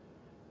Trump.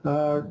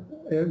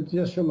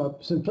 Just from a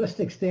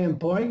simplistic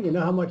standpoint, you know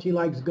how much he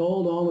likes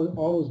gold,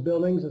 all those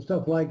buildings and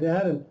stuff like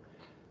that. And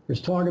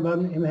there's talk about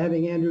him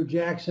having Andrew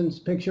Jackson's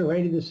picture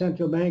right to the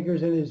central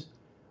bankers in his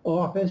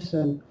office.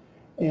 And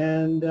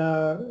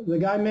the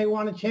guy may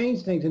want to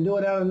change things and do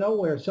it out of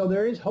nowhere. So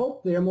there is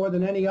hope there more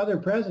than any other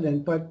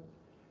president. But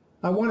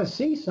I want to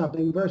see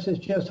something versus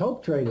just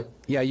hope trading.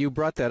 Yeah, you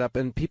brought that up,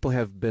 and people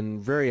have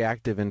been very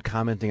active in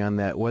commenting on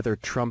that, whether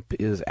Trump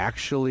is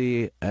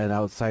actually an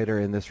outsider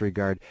in this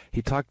regard.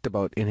 He talked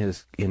about in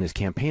his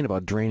campaign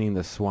about draining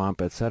the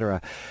swamp,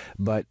 etc.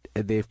 But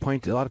a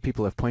lot of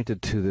people have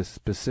pointed to the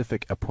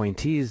specific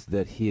appointees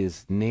that he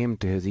has named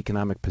to his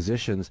economic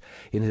positions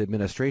in his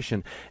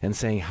administration and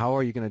saying, how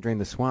are you going to drain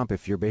the swamp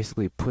if you're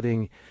basically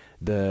putting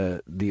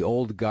the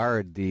old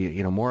guard,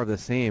 more of the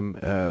same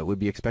would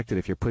be expected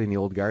if you're putting the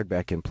old guard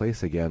back in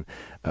place again.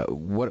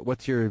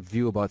 What's your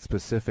view about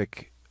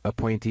specific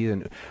appointees,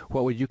 and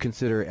what would you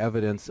consider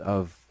evidence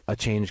of a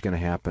change going to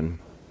happen?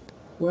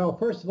 Well,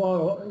 first of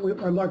all,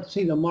 I'd like to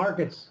see the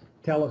markets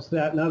tell us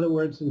that. In other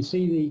words, and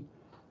see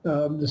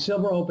the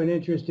silver open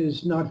interest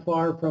is not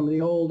far from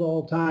the old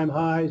all-time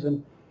highs,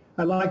 and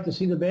I'd like to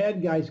see the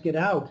bad guys get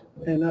out.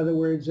 In other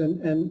words,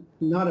 and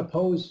not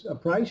oppose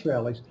price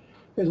rallies.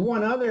 There's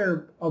one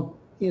other,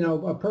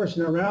 a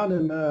person around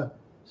him,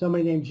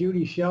 somebody named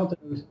Judy Shelton,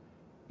 who's,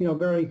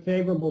 very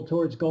favorable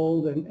towards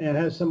gold and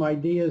has some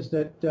ideas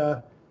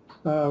that,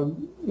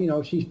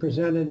 she's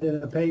presented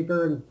in a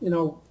paper.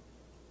 And,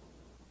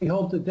 we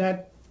hope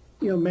that,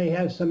 may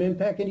have some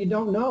impact, and you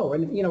don't know.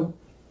 And,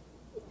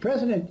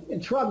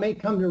 President Trump may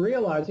come to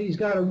realize he's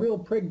got a real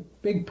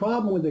big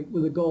problem with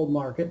the gold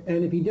market.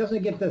 And if he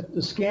doesn't get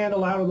the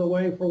scandal out of the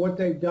way for what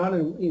they've done,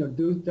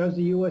 and, does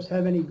the U.S.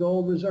 have any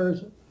gold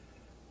reserves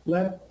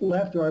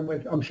left, or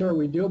I'm sure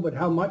we do, but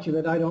how much of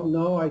it, I don't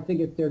know. I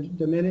think they're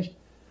diminished.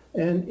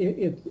 And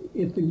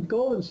if the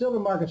gold and silver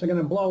markets are going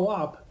to blow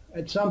up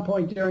at some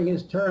point during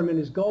his term, and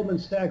his Goldman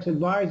Sachs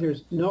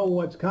advisors know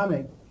what's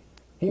coming,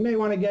 he may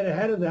want to get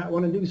ahead of that,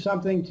 want to do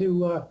something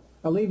to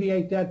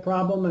alleviate that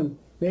problem and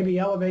maybe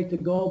elevate the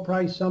gold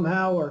price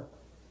somehow, or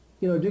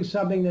do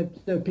something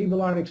that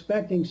people aren't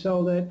expecting,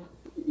 so that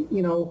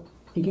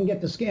he can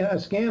get the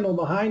scandal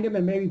behind him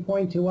and maybe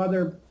point to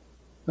other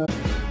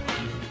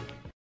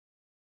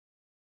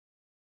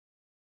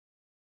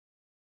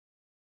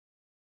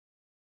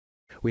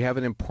We have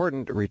an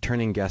important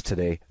returning guest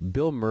today,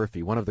 Bill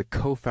Murphy, one of the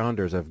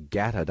co-founders of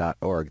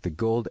GATA.org, the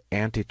Gold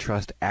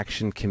Antitrust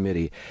Action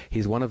Committee.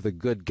 He's one of the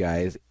good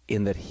guys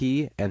in that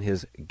he and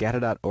his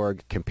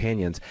GATA.org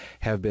companions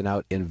have been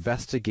out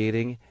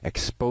investigating,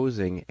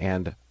 exposing,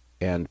 and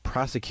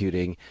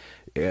prosecuting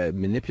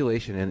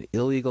manipulation and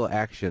illegal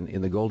action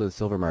in the gold and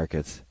silver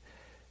markets.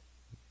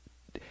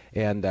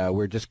 And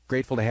we're just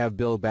grateful to have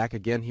Bill back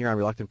again here on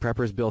Reluctant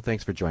Preppers. Bill,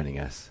 thanks for joining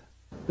us.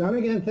 Don,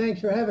 again,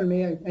 thanks for having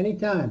me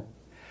anytime.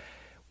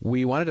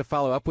 We wanted to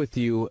follow up with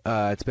you.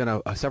 It's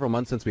been several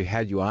months since we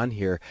had you on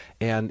here,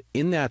 and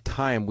in that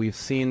time we've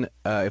seen,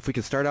 if we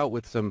could start out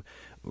with some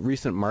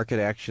recent market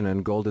action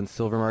in gold and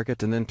silver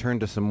markets, and then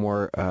turn to some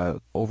more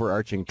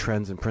overarching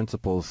trends and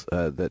principles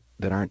that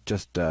aren't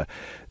just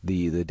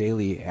the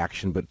daily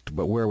action, but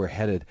where we're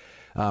headed.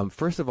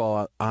 First of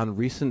all, on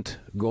recent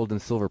gold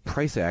and silver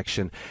price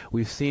action,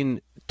 we've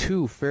seen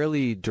two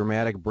fairly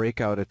dramatic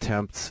breakout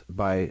attempts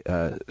by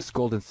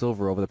gold and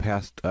silver over the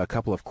past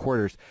couple of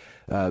quarters.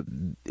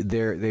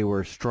 They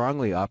were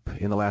strongly up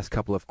in the last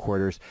couple of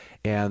quarters,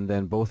 and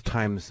then both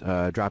times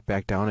dropped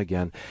back down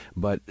again.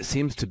 But it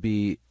seems to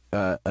be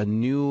a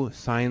new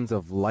signs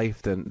of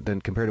life than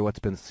compared to what's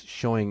been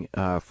showing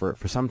for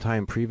some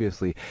time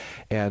previously.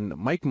 And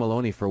Mike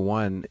Maloney, for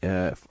one,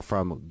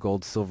 from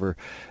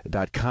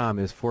goldsilver.com,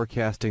 is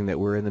forecasting that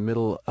we're in the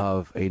middle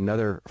of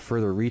another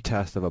further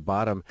retest of a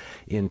bottom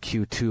in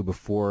Q2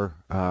 before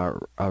a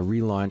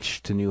relaunch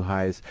to new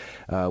highs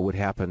would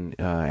happen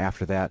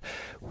after that.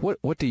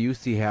 What do you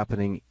see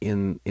happening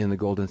in the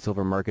gold and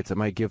silver markets that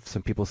might give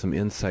some people some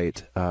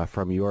insight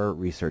from your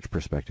research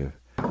perspective?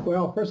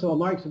 Well, first of all,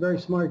 Mike's a very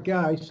smart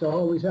guy, so I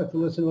always have to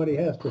listen to what he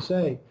has to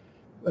say.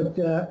 But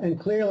and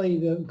clearly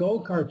the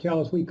gold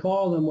cartel, as we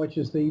call them, which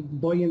is the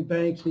bullion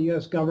banks, the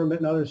U.S. government,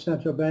 and other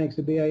central banks,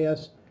 the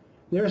BIS,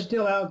 they're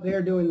still out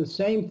there doing the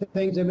same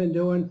things they've been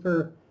doing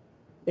for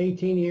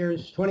 18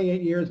 years,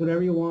 28 years,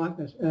 whatever you want,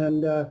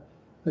 and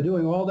they're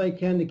doing all they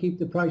can to keep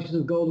the prices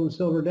of gold and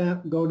silver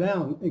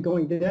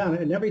going down.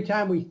 And every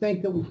time we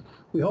think that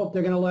we hope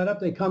they're going to let up,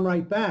 they come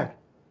right back.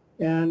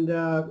 And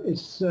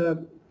it's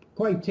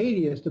quite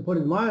tedious, to put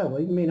it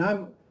mildly. I mean,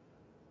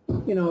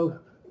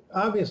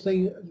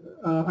 obviously,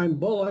 I'm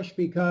bullish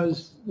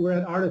because we're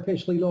at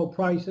artificially low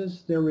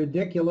prices. They're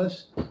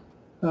ridiculous.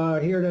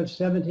 Here that's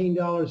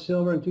 $17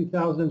 silver in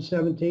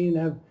 2017,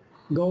 have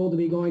gold to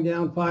be going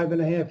down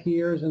 5.5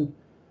 years, and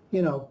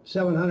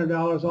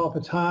 $700 off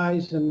its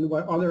highs, and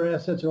what other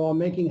assets are all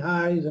making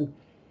highs, and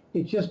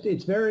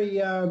it's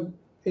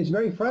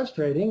very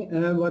frustrating.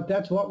 But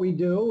that's what we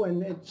do,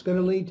 and it's going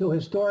to lead to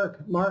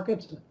historic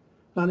markets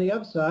on the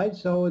upside.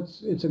 So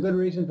it's a good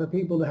reason for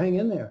people to hang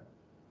in there.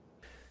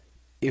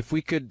 If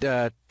we could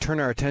turn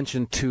our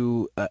attention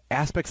to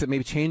aspects that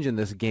may change in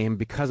this game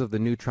because of the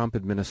new Trump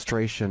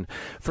administration.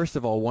 First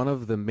of all, one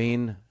of the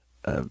main,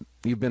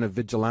 you've been a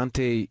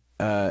vigilante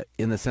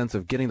in the sense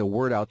of getting the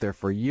word out there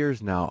for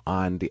years now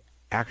on the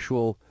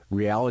actual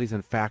realities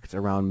and facts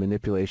around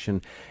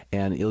manipulation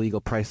and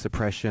illegal price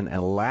suppression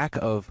and lack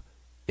of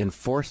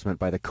enforcement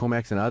by the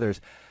COMEX and others.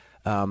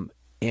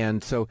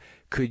 And so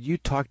could you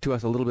talk to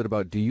us a little bit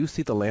about, do you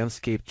see the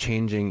landscape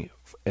changing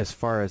as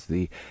far as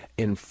the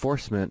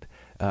enforcement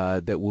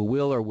that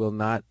will or will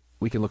not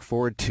we can look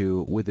forward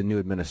to with the new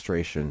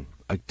administration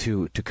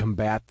to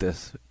combat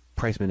this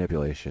price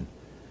manipulation?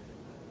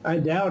 I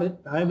doubt it.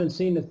 I haven't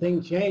seen the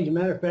thing change. As a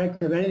matter of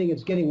fact, if anything,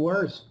 it's getting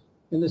worse,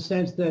 in the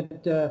sense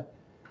that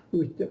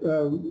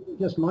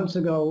just months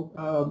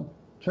ago,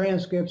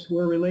 transcripts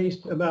were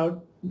released of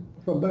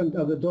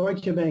the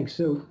Deutsche Bank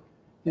suit,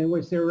 in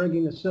which they were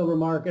rigging the silver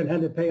market and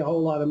had to pay a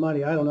whole lot of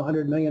money, I don't know,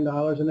 $100 million.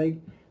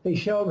 And they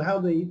showed how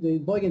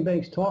the bullion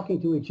banks talking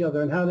to each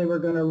other and how they were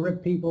going to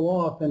rip people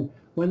off and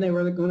when they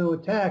were going to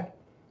attack.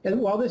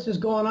 And while this is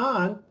going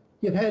on,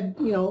 you've had,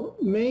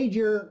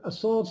 major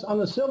assaults on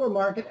the silver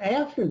market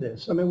after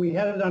this. I mean, we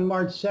had it on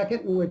March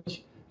 2nd, in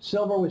which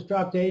silver was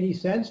dropped to 80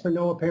 cents for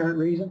no apparent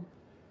reason,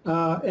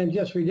 and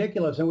just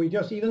ridiculous. And we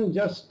just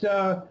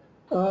the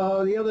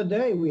other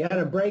day, we had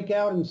a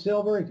breakout in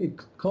silver. It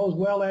closed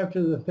well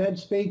after the Fed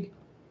speak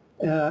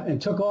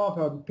and took off.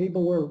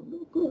 People were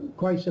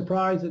quite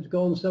surprised that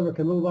gold and silver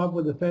can move up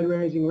with the Fed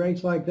raising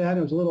rates like that.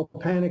 There was a little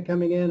panic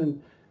coming in,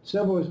 and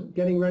silver was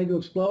getting ready to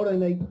explode,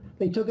 and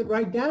they took it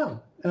right down,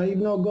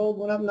 even though gold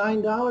went up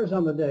 $9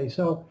 on the day.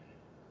 So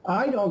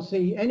I don't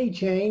see any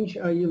change.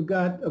 You've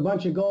got a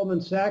bunch of Goldman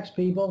Sachs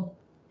people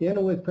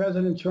in with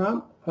President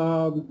Trump.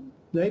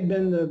 They've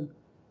been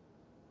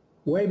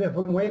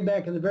from way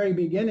back in the very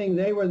beginning.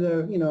 They were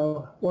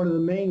one of the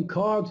main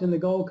cogs in the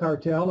gold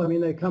cartel. I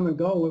mean, they come and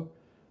go.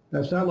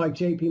 It's not like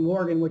J.P.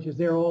 Morgan, which is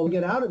there all to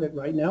get out of it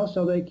right now.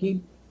 So they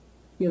keep,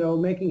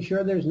 making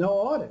sure there's no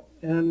audit.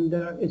 And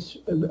it's,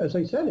 as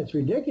I said, it's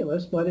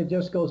ridiculous, but it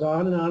just goes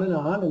on and on and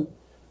on.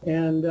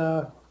 And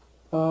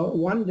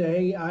one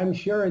day, I'm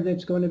sure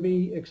that's going to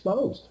be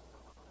exposed.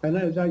 And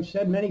as I've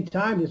said many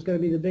times, it's going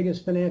to be the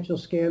biggest financial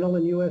scandal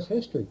in U.S.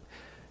 history.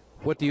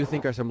 What do you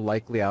think are some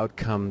likely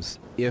outcomes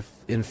if,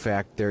 in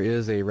fact, there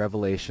is a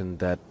revelation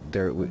that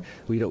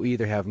we don't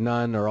either have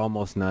none or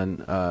almost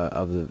none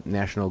of the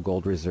national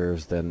gold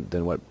reserves than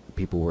what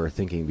people were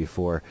thinking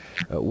before?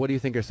 What do you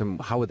think are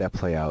how would that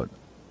play out?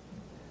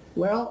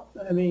 Well,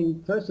 I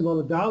mean, first of all,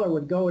 the dollar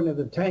would go into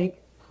the tank,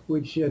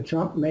 which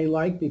Trump may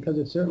like, because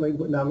it certainly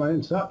would not,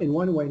 in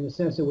one way, in the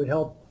sense it would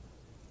help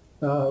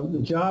the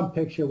job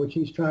picture, which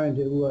he's trying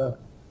to,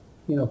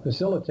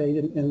 facilitate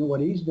in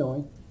what he's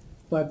doing.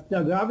 But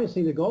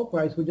obviously the gold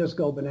price would just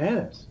go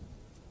bananas.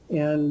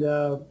 And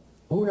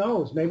who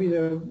knows, maybe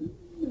the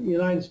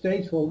United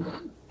States will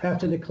have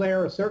to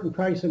declare a certain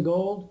price of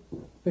gold,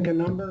 pick a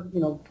number,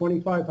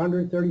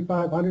 $2,500,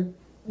 $3,500,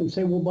 and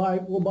say we'll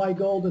buy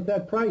gold at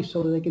that price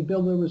so that they can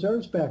build their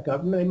reserves back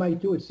up. And they might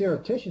do it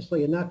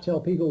surreptitiously and not tell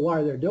people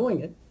why they're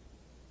doing it.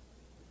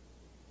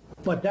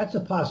 But that's a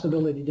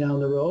possibility down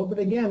the road. But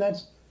again,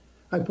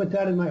 I put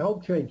that in my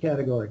hope trade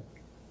category.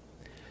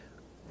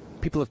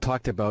 People have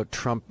talked about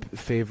Trump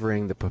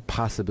favoring the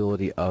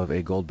possibility of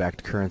a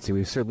gold-backed currency.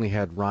 We've certainly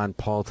had Ron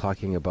Paul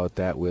talking about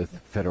that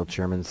with federal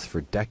chairmen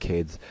for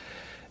decades.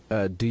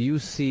 Do you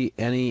see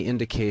any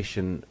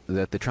indication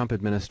that the Trump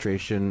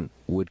administration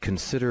would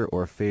consider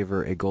or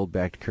favor a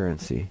gold-backed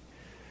currency?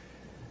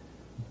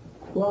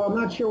 Well, I'm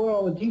not sure what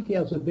all the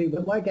details would be,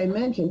 but like I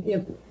mentioned,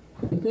 if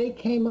they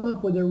came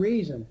up with a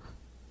reason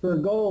for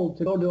gold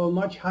to go to a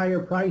much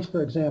higher price,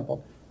 for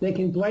example, they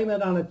can blame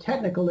it on a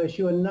technical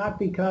issue and not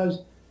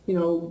because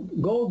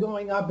gold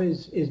going up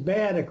is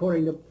bad,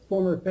 according to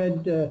former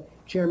Fed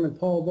Chairman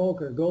Paul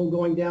Volcker. Gold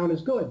going down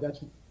is good.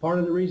 That's part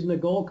of the reason the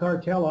gold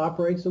cartel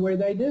operates the way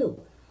they do.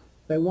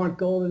 They want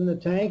gold in the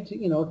tank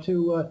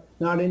to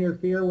not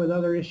interfere with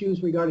other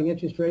issues regarding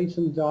interest rates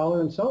and the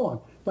dollar and so on.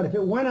 But if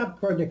it went up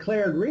for a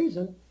declared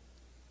reason,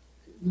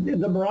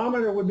 the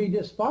barometer would be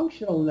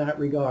dysfunctional in that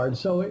regard.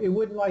 So it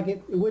wouldn't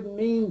it wouldn't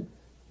mean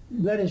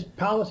that his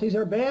policies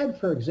are bad,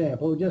 for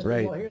example. It would just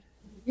Right. well, here's,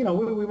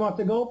 we want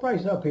the gold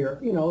price up here.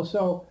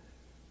 So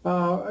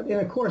and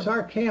of course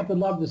our camp would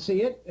love to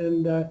see it,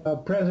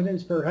 and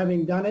presidents for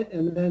having done it,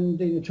 and then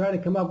they try to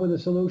come up with a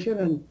solution.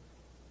 And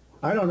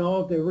I don't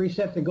know if they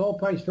reset the gold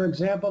price, for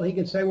example, he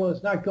could say, well,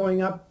 it's not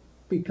going up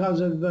because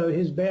of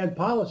his bad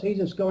policies.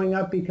 It's going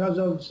up because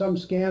of some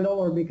scandal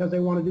or because they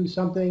want to do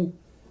something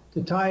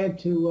to tie it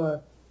to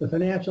the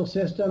financial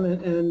system,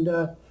 and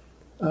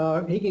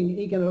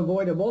he can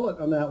avoid a bullet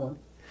on that one.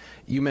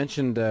 You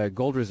mentioned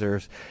gold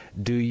reserves.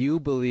 Do you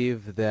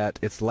believe that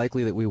it's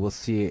likely that we will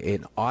see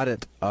an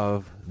audit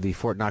of the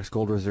Fort Knox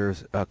gold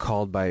reserves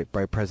called by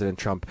President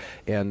Trump?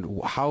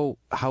 And how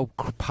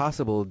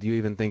possible do you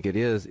even think it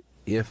is,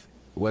 if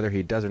whether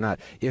he does or not,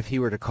 if he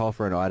were to call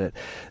for an audit,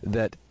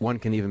 that one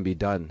can even be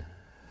done?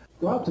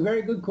 Well, it's a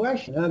very good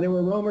question. There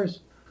were rumors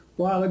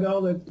a while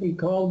ago that he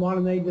called one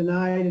and they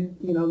denied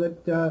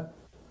it, that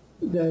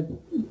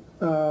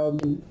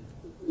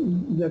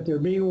there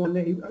be one.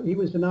 He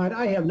was denied.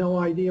 I have no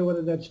idea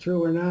whether that's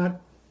true or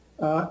not.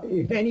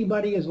 If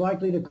anybody is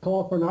likely to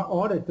call for an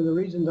audit for the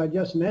reasons I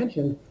just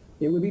mentioned,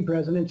 it would be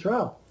President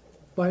Trump.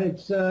 But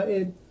it's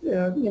you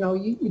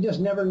just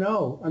never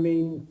know. I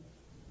mean,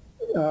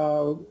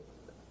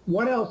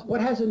 what else?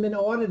 What hasn't been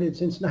audited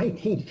since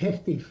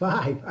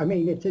 1955? I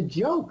mean, it's a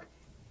joke.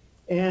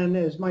 And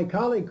as my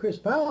colleague Chris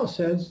Powell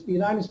says, the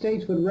United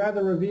States would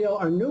rather reveal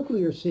our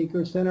nuclear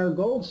secrets than our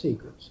gold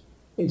secrets.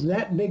 It's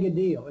that big a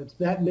deal. It's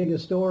that big a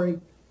story.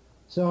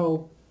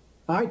 So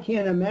I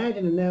can't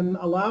imagine them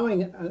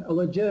allowing a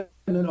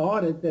legitimate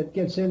audit that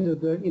gets into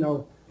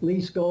the,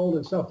 lease gold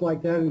and stuff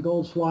like that, and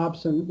gold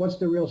swaps, and what's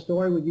the real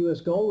story with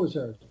U.S. gold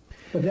reserves.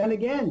 But then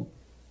again,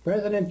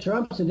 President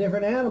Trump's a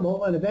different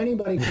animal, and if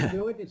anybody can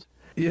do it, it's...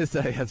 Yes,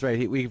 that's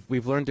right.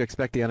 We've learned to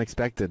expect the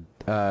unexpected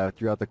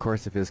throughout the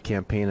course of his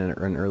campaign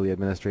and early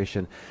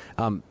administration.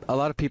 A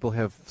lot of people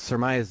have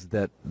surmised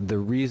that the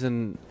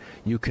reason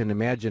you can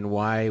imagine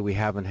why we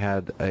haven't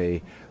had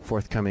a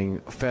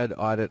forthcoming Fed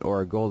audit or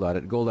a gold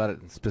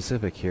audit in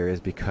specific here, is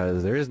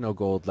because there is no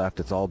gold left.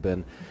 It's all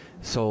been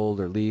sold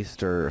or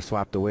leased or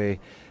swapped away.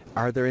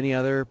 Are there any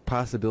other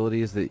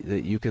possibilities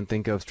that you can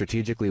think of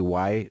strategically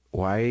why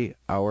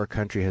our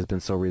country has been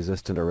so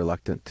resistant or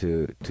reluctant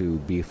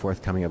to be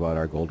forthcoming about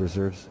our gold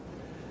reserves?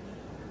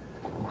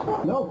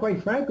 No,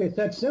 quite frankly, it's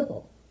that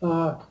simple.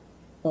 A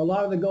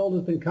lot of the gold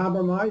has been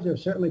compromised. They're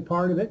certainly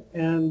part of it.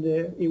 And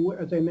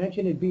as I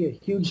mentioned, it'd be a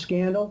huge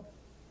scandal.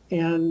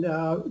 And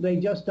they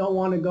just don't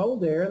want to go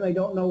there. They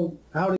don't know how to